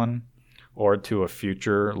Hitbox one, or to a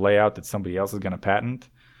future layout that somebody else is going to patent,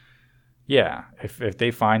 yeah, if they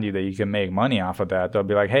find you that you can make money off of that, they'll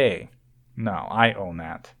be like, hey, no, I own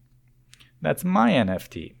that. That's my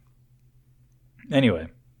NFT. Anyway,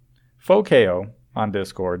 Fokeo on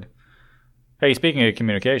Discord. Hey, speaking of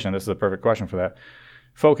communication, this is a perfect question for that.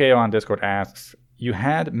 Fokeo on Discord asks, you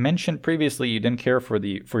had mentioned previously you didn't care for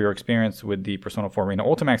your experience with the Persona 4 Arena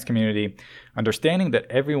Ultimax community. Understanding that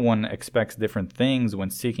everyone expects different things when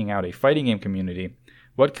seeking out a fighting game community,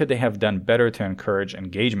 what could they have done better to encourage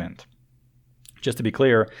engagement? Just to be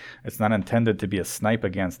clear, it's not intended to be a snipe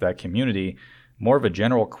against that community, more of a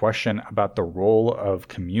general question about the role of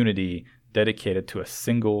community dedicated to a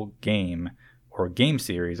single game or game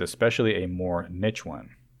series, especially a more niche one.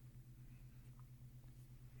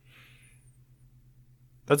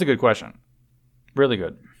 That's a good question. Really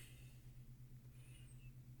good.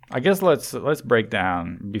 I guess let's break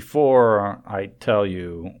down, before I tell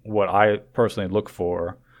you what I personally look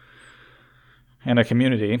for in a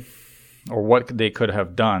community, or what they could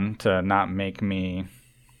have done to not make me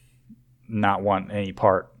not want any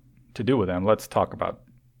part to do with them. Let's talk about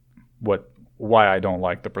why I don't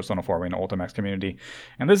like the Persona 4 Arena Ultimax community.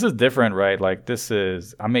 And this is different, right? Like,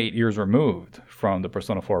 I'm 8 years removed from the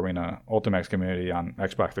Persona 4 Arena Ultimax community on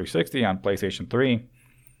Xbox 360, on PlayStation 3,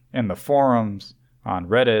 in the forums, on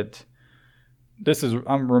Reddit.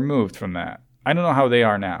 I'm removed from that. I don't know how they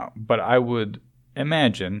are now, but I would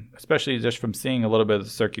imagine, especially just from seeing a little bit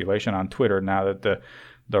of circulation on Twitter now that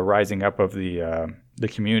the rising up of the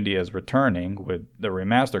community is returning with the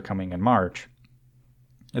remaster coming in March,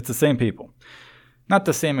 it's the same people. Not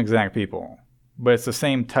the same exact people, but it's the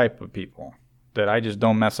same type of people that I just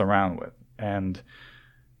don't mess around with. And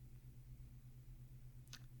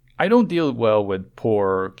I don't deal well with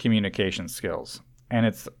poor communication skills. And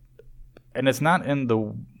it's not in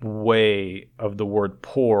the way of the word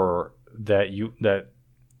poor that you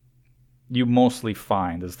mostly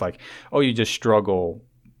find. It's like, oh, you just struggle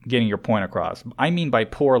getting your point across. I mean by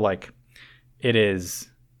poor, like, it is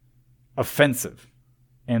offensive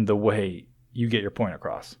in the way you get your point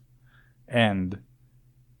across. And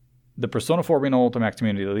the Persona 4 Arena Ultimax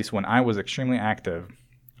community, at least when I was extremely active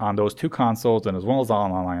on those two consoles and as well as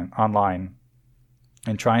online,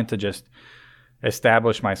 and trying to just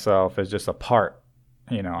establish myself as just a part.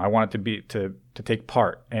 I wanted to be to take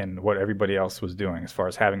part in what everybody else was doing, as far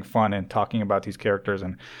as having fun and talking about these characters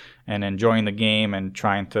and enjoying the game and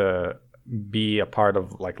trying to be a part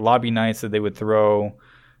of like lobby nights that they would throw,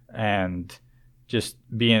 and just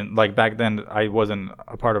being like, back then I wasn't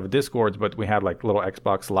a part of Discords, but we had like little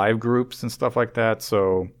Xbox Live groups and stuff like that.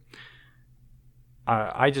 So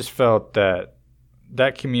I just felt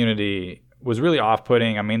that community was really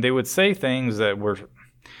off-putting. I mean, they would say things that were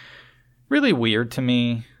really weird to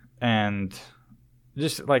me, and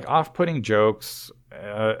just like off-putting jokes.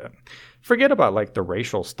 Forget about like the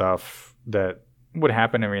racial stuff that would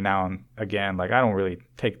happen every now and again. Like, I don't really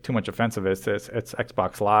take too much offense of it. It's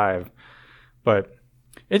Xbox Live. But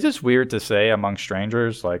it's just weird to say among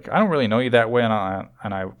strangers, like, I don't really know you that way, and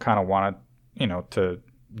I kind of wanted, to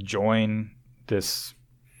join this,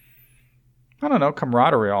 I don't know,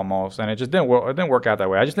 camaraderie almost, and it just didn't work out that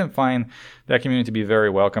way. I just didn't find that community to be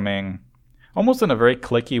very welcoming, almost in a very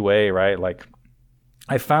cliquey way, right? Like,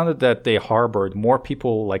 I found that they harbored more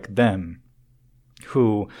people like them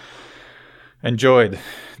who enjoyed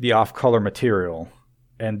the off-color material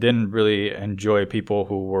and didn't really enjoy people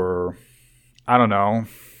who were, I don't know,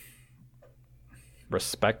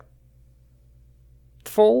 respectful,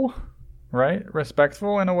 right?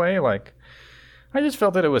 Respectful in a way. Like, I just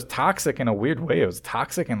felt that it was toxic in a weird way. It was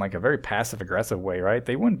toxic in like a very passive-aggressive way, right?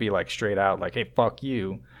 They wouldn't be like straight out like, hey, fuck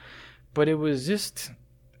you. But it was just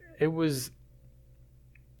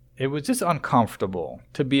uncomfortable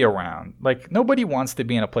to be around. Like, nobody wants to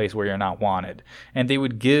be in a place where you're not wanted. And they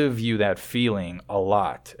would give you that feeling a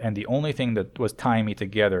lot. And the only thing that was tying me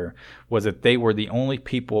together was that they were the only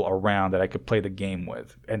people around that I could play the game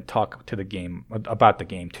with and talk to the game about the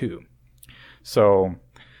game too. So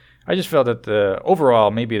I just felt that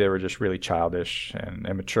overall, maybe they were just really childish and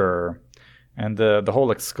immature. And the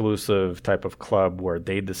whole exclusive type of club where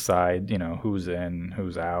they decide, who's in,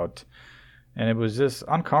 who's out. And it was just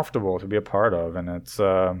uncomfortable to be a part of. And it's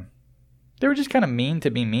they were just kind of mean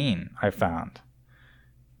to be mean, I found.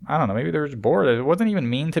 I don't know, maybe they were just bored. It wasn't even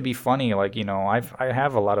mean to be funny. Like, I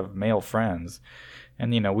have a lot of male friends.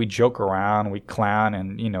 And, we joke around, we clown,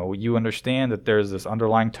 and, you understand that there's this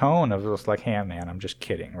underlying tone of just like, hey, man, I'm just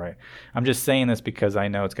kidding, right? I'm just saying this because I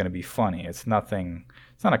know it's going to be funny. It's not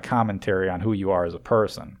a commentary on who you are as a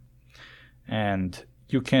person. And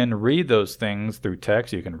you can read those things through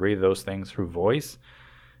text. You can read those things through voice.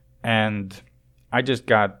 And I just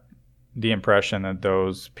got the impression that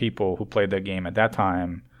those people who played that game at that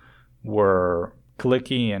time were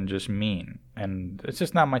cliquey and just mean. And it's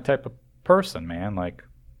just not my type of person, man. Like,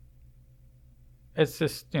 it's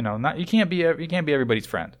just, you can't be everybody's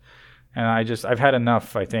friend. And I've had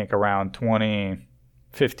enough, I think, around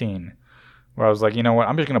 2015, where I was like, you know what,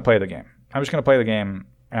 I'm just going to play the game. I'm just going to play the game,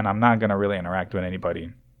 and I'm not going to really interact with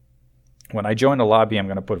anybody. When I join the lobby, I'm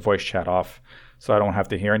going to put voice chat off so I don't have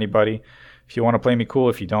to hear anybody. If you want to play me, cool.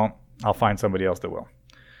 If you don't, I'll find somebody else that will.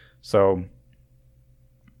 So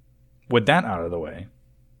with that out of the way,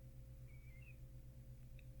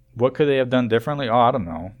 what could they have done differently? Oh, I don't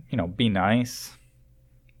know. Be nice.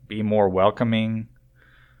 Be more welcoming.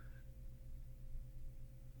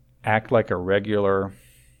 Act like a regular,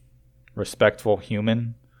 respectful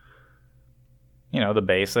human. The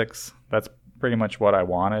basics. That's pretty much what I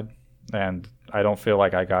wanted. And I don't feel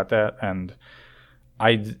like I got that. And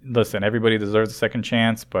listen, everybody deserves a second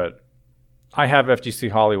chance, but I have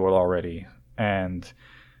FGC Hollywood already. And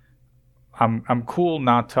I'm cool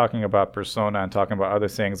not talking about Persona and talking about other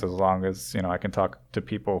things, as long as, I can talk to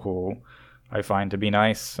people who I find to be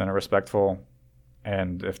nice and respectful.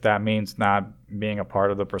 And if that means not being a part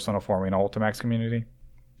of the Persona 4 Arena Ultimax community,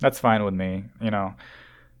 that's fine with me.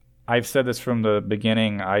 I've said this from the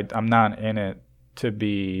beginning. I'm not in it to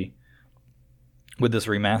be, with this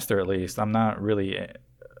remaster at least, I'm not really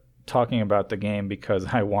talking about the game because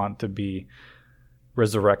I want to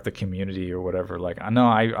resurrect the community or whatever. Like, no,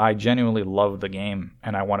 I genuinely love the game,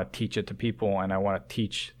 and I want to teach it to people, and I want to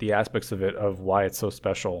teach the aspects of it, of why it's so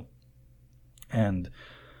special. And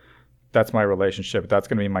that's my relationship. That's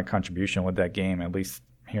going to be my contribution with that game, at least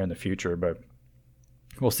here in the future. But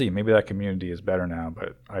we'll see. Maybe that community is better now,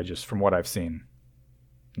 but from what I've seen,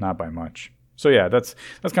 not by much. So yeah, that's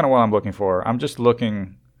kind of what I'm looking for. I'm just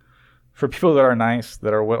looking for people that are nice,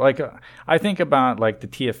 that are like, I think about like the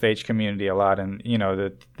TFH community a lot, and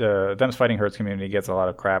the Them's Fighting Herds community gets a lot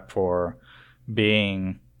of crap for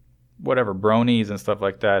being whatever bronies and stuff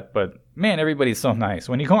like that. But man, everybody's so nice.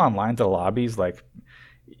 When you go online to the lobbies, like,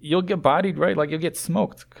 you'll get bodied, right? Like, you'll get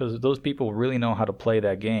smoked because those people really know how to play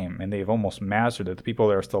that game, and they've almost mastered it. The people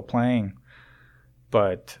that are still playing,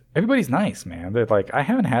 But everybody's nice, man. They're like, I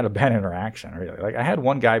haven't had a bad interaction, really. Like, I had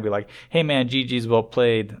one guy be like, hey, man, GG's well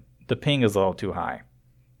played. The ping is a little too high.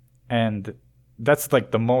 And that's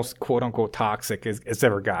like the most quote-unquote toxic it's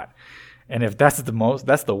ever got. And if that's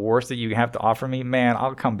the worst that you have to offer me, man,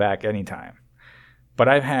 I'll come back anytime. But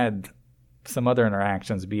I've had some other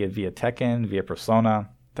interactions, be it via Tekken, via Persona,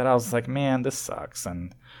 that I was like, man, this sucks.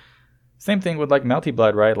 And same thing with like Melty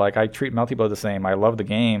Blood, right? Like, I treat Melty Blood the same. I love the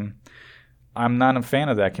game. I'm not a fan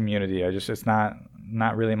of that community. It's not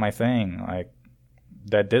really my thing. Like,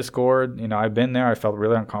 that Discord, I've been there. I felt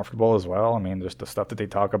really uncomfortable as well. I mean, there's the stuff that they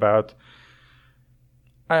talk about.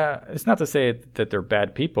 It's not to say that they're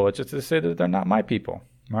bad people. It's just to say that they're not my people,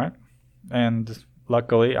 right? And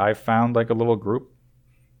luckily, I found like a little group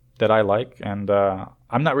that I like, and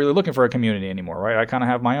I'm not really looking for a community anymore, right? I kind of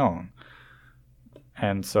have my own.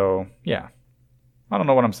 And so, yeah, I don't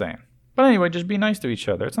know what I'm saying. But anyway, just be nice to each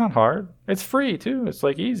other. It's not hard. It's free, too. It's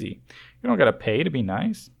like easy. You don't got to pay to be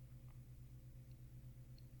nice.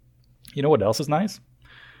 You know what else is nice?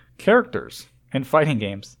 Characters in fighting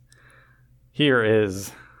games. Here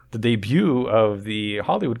is the debut of the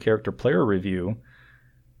Hollywood Character Player Review,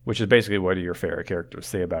 which is basically what do your favorite characters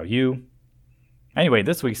say about you. Anyway,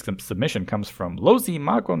 this week's submission comes from Lozi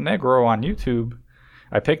Mago Negro on YouTube.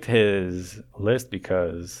 I picked his list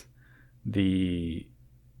because the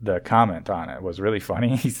comment on it was really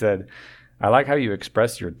funny. He said, I like how you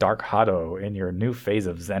express your dark Hado in your new phase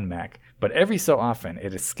of ZenMax, but every so often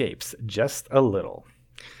it escapes just a little.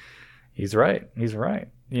 He's right.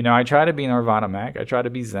 I try to be Nirvana Mac. I try to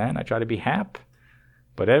be Zen. I try to be Hap.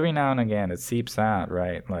 But every now and again, it seeps out,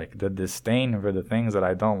 right? Like the disdain for the things that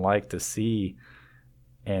I don't like to see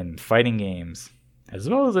in fighting games, as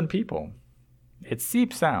well as in people. It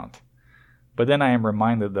seeps out. But then I am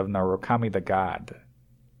reminded of Narukami the God.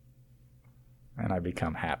 And I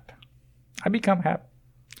become Hap.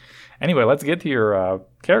 Anyway, let's get to your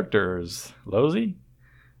characters. Lozi?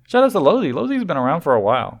 Shout out to Lozi. Lozi's been around for a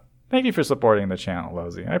while. Thank you for supporting the channel,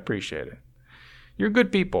 Lozi. I appreciate it. You're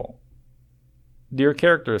good people. Do your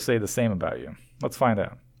characters say the same about you? Let's find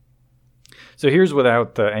out. So here's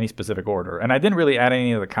without any specific order. And I didn't really add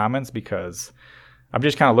any of the comments because I'm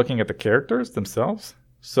just kind of looking at the characters themselves.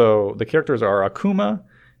 So the characters are Akuma,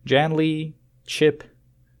 Janli, Chip,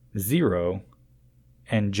 Zero,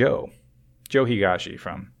 and Joe. Joe Higashi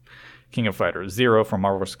from King of Fighters. Zero from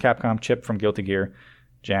Marvel vs. Capcom, Chip from Guilty Gear,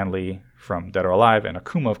 Janli from Dead or Alive, and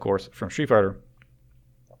Akuma, of course, from Street Fighter.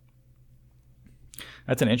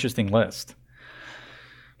 That's an interesting list.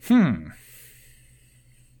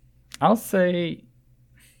 I'll say,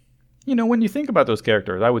 when you think about those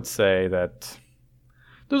characters, I would say that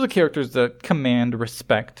those are characters that command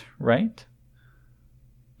respect, right?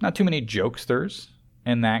 Not too many jokesters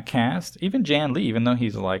in that cast. Even Jan Lee, even though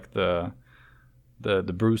he's like the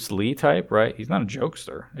Bruce Lee type, right? He's not a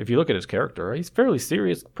jokester. If you look at his character, he's a fairly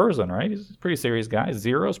serious person, right? He's a pretty serious guy.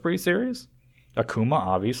 Zero's pretty serious. Akuma,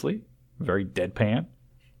 obviously, very deadpan.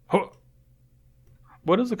 Huh.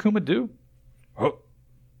 What does Akuma do? Huh.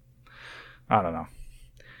 I don't know.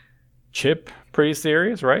 Chip, pretty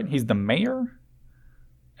serious, right? He's the mayor.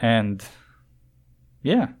 And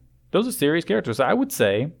yeah, those are serious characters. I would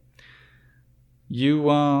say you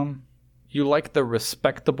like the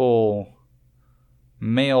respectable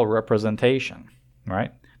male representation,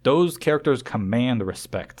 right? Those characters command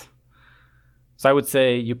respect. So I would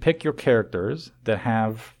say you pick your characters that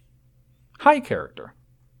have high character.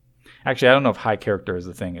 Actually, I don't know if high character is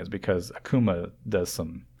the thing is because Akuma does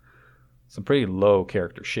some pretty low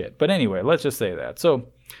character shit. But anyway, let's just say that. So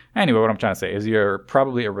anyway, what I'm trying to say is you're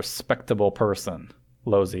probably a respectable person,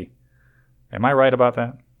 Lozi. Am I right about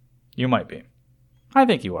that? You might be. I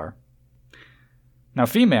think you are. Now,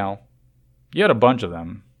 female, you had a bunch of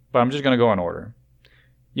them, but I'm just going to go in order.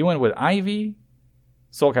 You went with Ivy,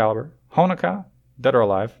 Soul Calibur, Honoka, Dead or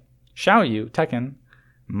Alive, Xiaoyu, Tekken,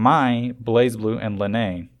 Mai, BlazBlue, and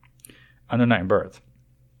Lene, Under Night and Birth.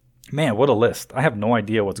 Man, what a list. I have no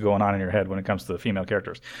idea what's going on in your head when it comes to the female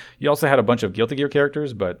characters. You also had a bunch of Guilty Gear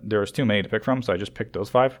characters, but there was too many to pick from, so I just picked those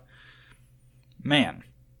 5. Man,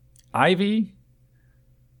 Ivy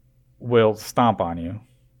will stomp on you.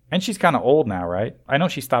 And she's kind of old now, right? I know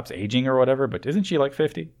she stops aging or whatever, but isn't she like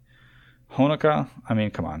 50? Honoka, I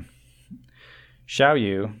mean, come on.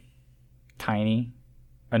 Xiaoyu, tiny,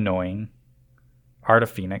 annoying, Art of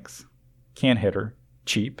Phoenix, can't hit her,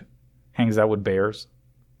 cheap, hangs out with bears.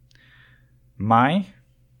 Mai,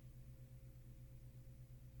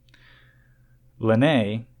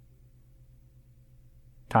 Lene,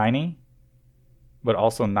 tiny, but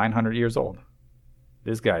also 900 years old.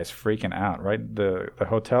 This guy's freaking out, right? The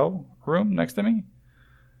hotel room next to me?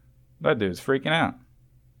 That dude's freaking out.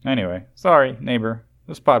 Anyway, sorry, neighbor.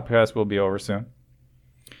 This podcast will be over soon.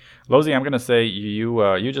 Lozy, I'm going to say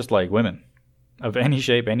you just like women. Of any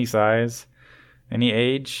shape, any size, any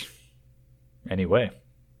age, any way.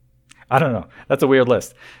 I don't know. That's a weird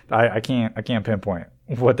list. I can't pinpoint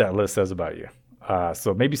what that list says about you.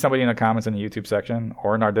 So maybe somebody in the comments in the YouTube section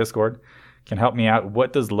or in our Discord can help me out.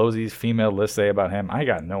 What does Lozy's female list say about him? I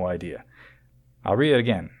got no idea. I'll read it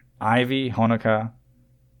again. Ivy, Honoka,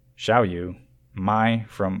 Xiaoyu, Mai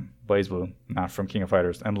from BlazBlue, not from King of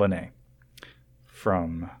Fighters, and Lene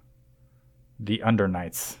from the Under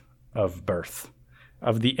Knights of Birth,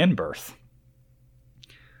 of the In-Birth.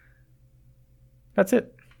 That's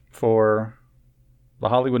it for the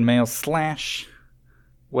Hollywood Mail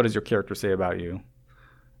 / what does your character say about you?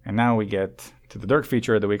 And now we get to the Dirk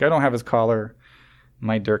feature of the week. I don't have his collar.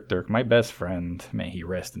 My Dirk, my best friend, may he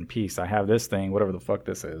rest in peace. I have this thing, whatever the fuck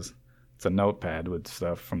this is. It's a notepad with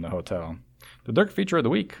stuff from the hotel. The Dirk feature of the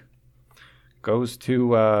week goes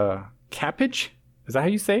to Capage. Is that how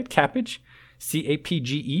you say it? Capage?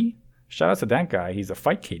 Capge? Shout out to that guy. He's a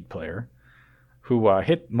Fightcade player who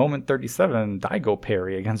hit Moment 37 Daigo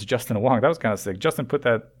parry against Justin Wong. That was kind of sick. Justin put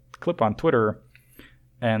that clip on Twitter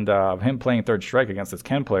and him playing Third Strike against this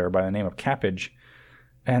Ken player by the name of Capage.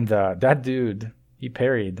 And that dude, he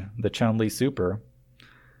parried the Chun-Li super.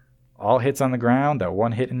 All hits on the ground, that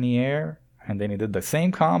one hit in the air, and then he did the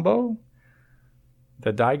same combo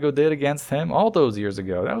that Daigo did against him all those years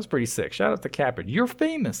ago. That was pretty sick. Shout out to Capage. You're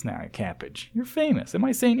famous now, Capage. You're famous. Am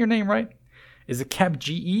I saying your name right? Is it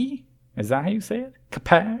Capge? Is that how you say it?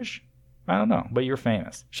 Capage? I don't know, but you're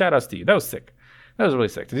famous. Shout outs to you. That was sick. That was really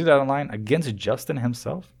sick. To do that online against Justin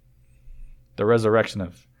himself. The resurrection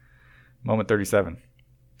of Moment 37.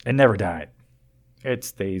 It never died. It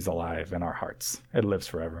stays alive in our hearts. It lives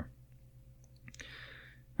forever.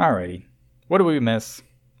 Alrighty. What do we miss?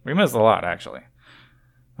 We missed a lot, actually.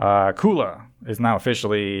 Kula is now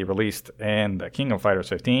officially released in the King of Fighters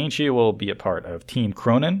 15. She will be a part of Team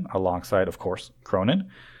Cronin, alongside, of course, Cronin,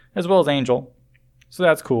 as well as Angel. So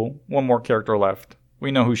that's cool. One more character left.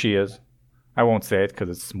 We know who she is. I won't say it because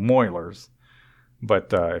it's spoilers.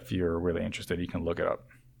 But if you're really interested, you can look it up.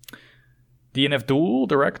 DNF Duel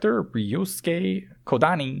director Ryusuke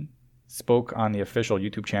Kodani spoke on the official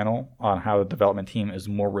YouTube channel on how the development team is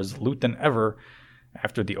more resolute than ever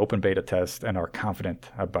after the open beta test and are confident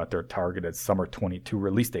about their targeted summer 22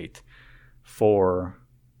 release date for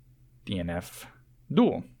DNF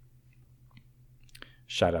Duel.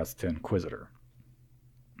 Shoutouts to Inquisitor.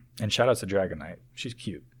 And shoutouts to Dragon Knight. She's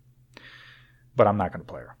cute. But I'm not going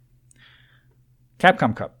to play her.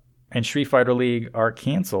 Capcom Cup and Street Fighter League are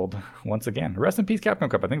canceled once again. Rest in peace, Capcom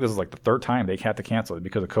Cup. I think this is like the third time they had to cancel it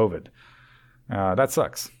because of COVID. That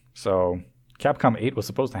sucks. So Capcom 8 was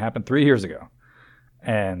supposed to happen 3 years ago.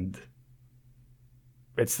 And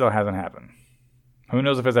it still hasn't happened. Who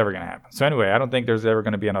knows if it's ever going to happen. So anyway, I don't think there's ever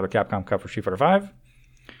going to be another Capcom Cup for Street Fighter 5.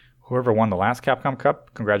 Whoever won the last Capcom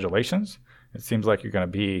Cup, congratulations. It seems like you're going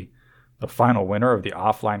to be the final winner of the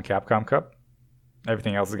offline Capcom Cup.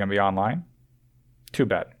 Everything else is going to be online. Too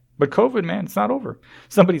bad. But COVID, man, it's not over.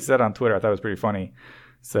 Somebody said on Twitter, I thought it was pretty funny,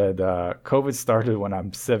 said, COVID started when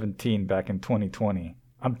I'm 17 back in 2020.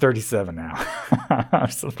 I'm 37 now.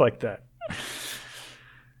 Stuff like that.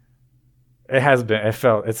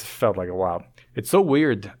 It's felt like a while. It's so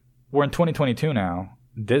weird. We're in 2022 now.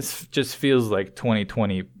 This just feels like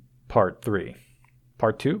 2020 part 3.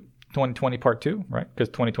 Part 2? 2020 part 2, right? Because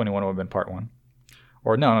 2021 would have been part 1.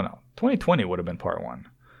 Or no. 2020 would have been part 1.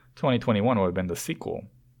 2021 would have been the sequel.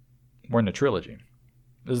 We're in the trilogy.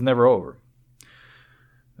 This is never over.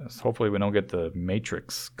 Hopefully we don't get the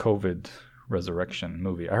Matrix COVID Resurrection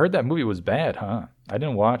movie. I heard that movie was bad, huh? I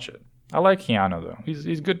didn't watch it. I like Keanu, though.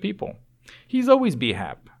 He's good people. He's always be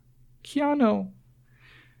happy. Keanu,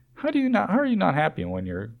 how are you not happy when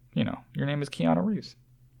your name is Keanu Reeves?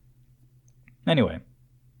 Anyway,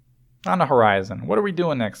 on the horizon, what are we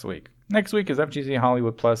doing next week? Next week is FGC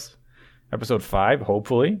Hollywood Plus episode 5,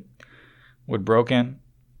 hopefully, with Broken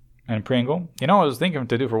and Pringle. You know what I was thinking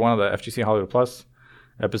to do for one of the FGC Hollywood Plus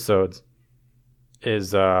episodes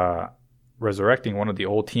is resurrecting one of the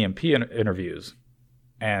old TMP interviews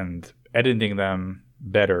and editing them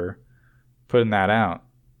better, putting that out,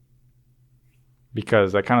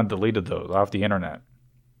 because I kind of deleted those off the internet.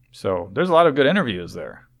 So there's a lot of good interviews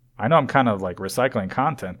there. I know I'm kind of like recycling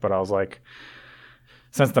content, but I was like,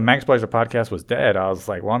 since the Max Pleasure podcast was dead, I was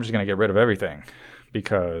like, well, I'm just going to get rid of everything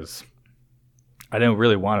because I didn't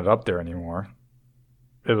really want it up there anymore.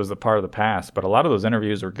 It was a part of the past, but a lot of those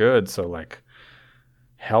interviews are good. So like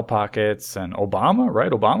Hell Pockets and Obama,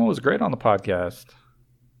 right? Obama was great on the podcast.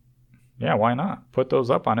 Yeah, why not? Put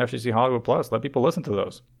those up on FGC Hollywood Plus. Let people listen to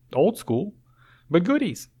those. Old school, but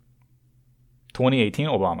goodies. 2018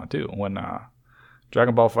 Obama, too, when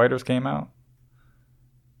Dragon Ball FighterZ came out.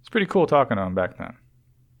 It's pretty cool talking to him back then.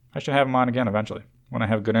 I should have him on again eventually, when I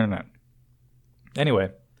have good internet.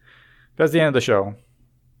 Anyway, that's the end of the show.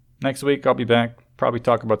 Next week, I'll be back. Probably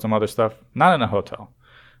talk about some other stuff. Not in a hotel.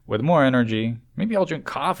 With more energy. Maybe I'll drink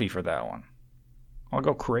coffee for that one. I'll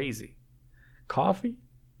go crazy. Coffee?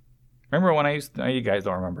 Remember when you guys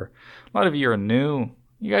don't remember. A lot of you are new.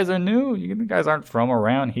 You guys are new. You guys aren't from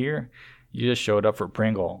around here. You just showed up for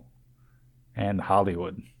Pringle and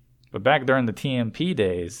Hollywood. But back during the TMP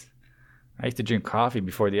days, I used to drink coffee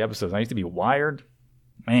before the episodes. I used to be wired.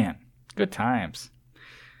 Man, good times.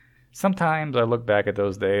 Sometimes I look back at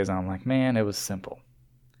those days and I'm like, man, it was simple.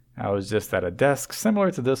 I was just at a desk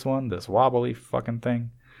similar to this one, this wobbly fucking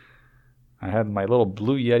thing. I had my little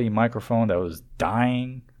Blue Yeti microphone that was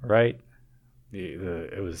dying, right?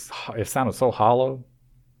 It sounded so hollow.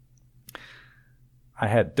 I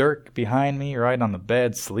had Dirk behind me, right on the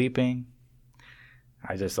bed, sleeping.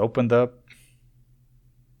 I just opened up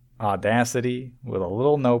Audacity with a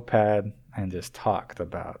little notepad and just talked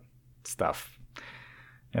about stuff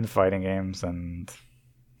in fighting games, and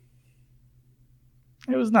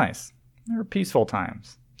it was nice. They were peaceful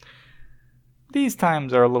times. These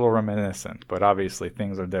times are a little reminiscent, but obviously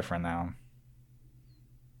things are different now.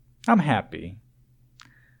 I'm happy.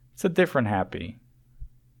 It's a different happy.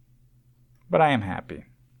 But I am happy.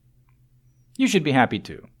 You should be happy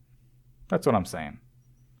too. That's what I'm saying.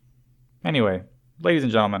 Anyway, ladies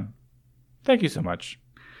and gentlemen, thank you so much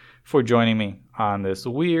for joining me on this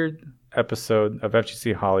weird episode of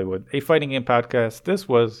FGC Hollywood, a fighting game podcast. This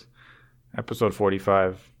was episode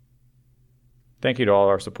 45. Thank you to all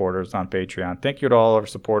our supporters on Patreon. Thank you to all our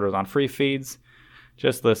supporters on free feeds.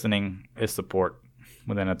 Just listening is support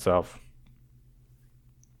within itself.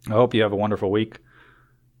 I hope you have a wonderful week.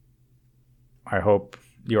 I hope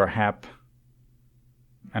you are happy.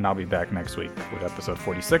 And I'll be back next week with episode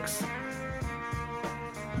 46.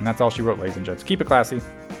 And that's all she wrote, ladies and gents. Keep it classy.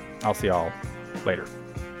 I'll see y'all later.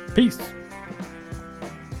 Peace.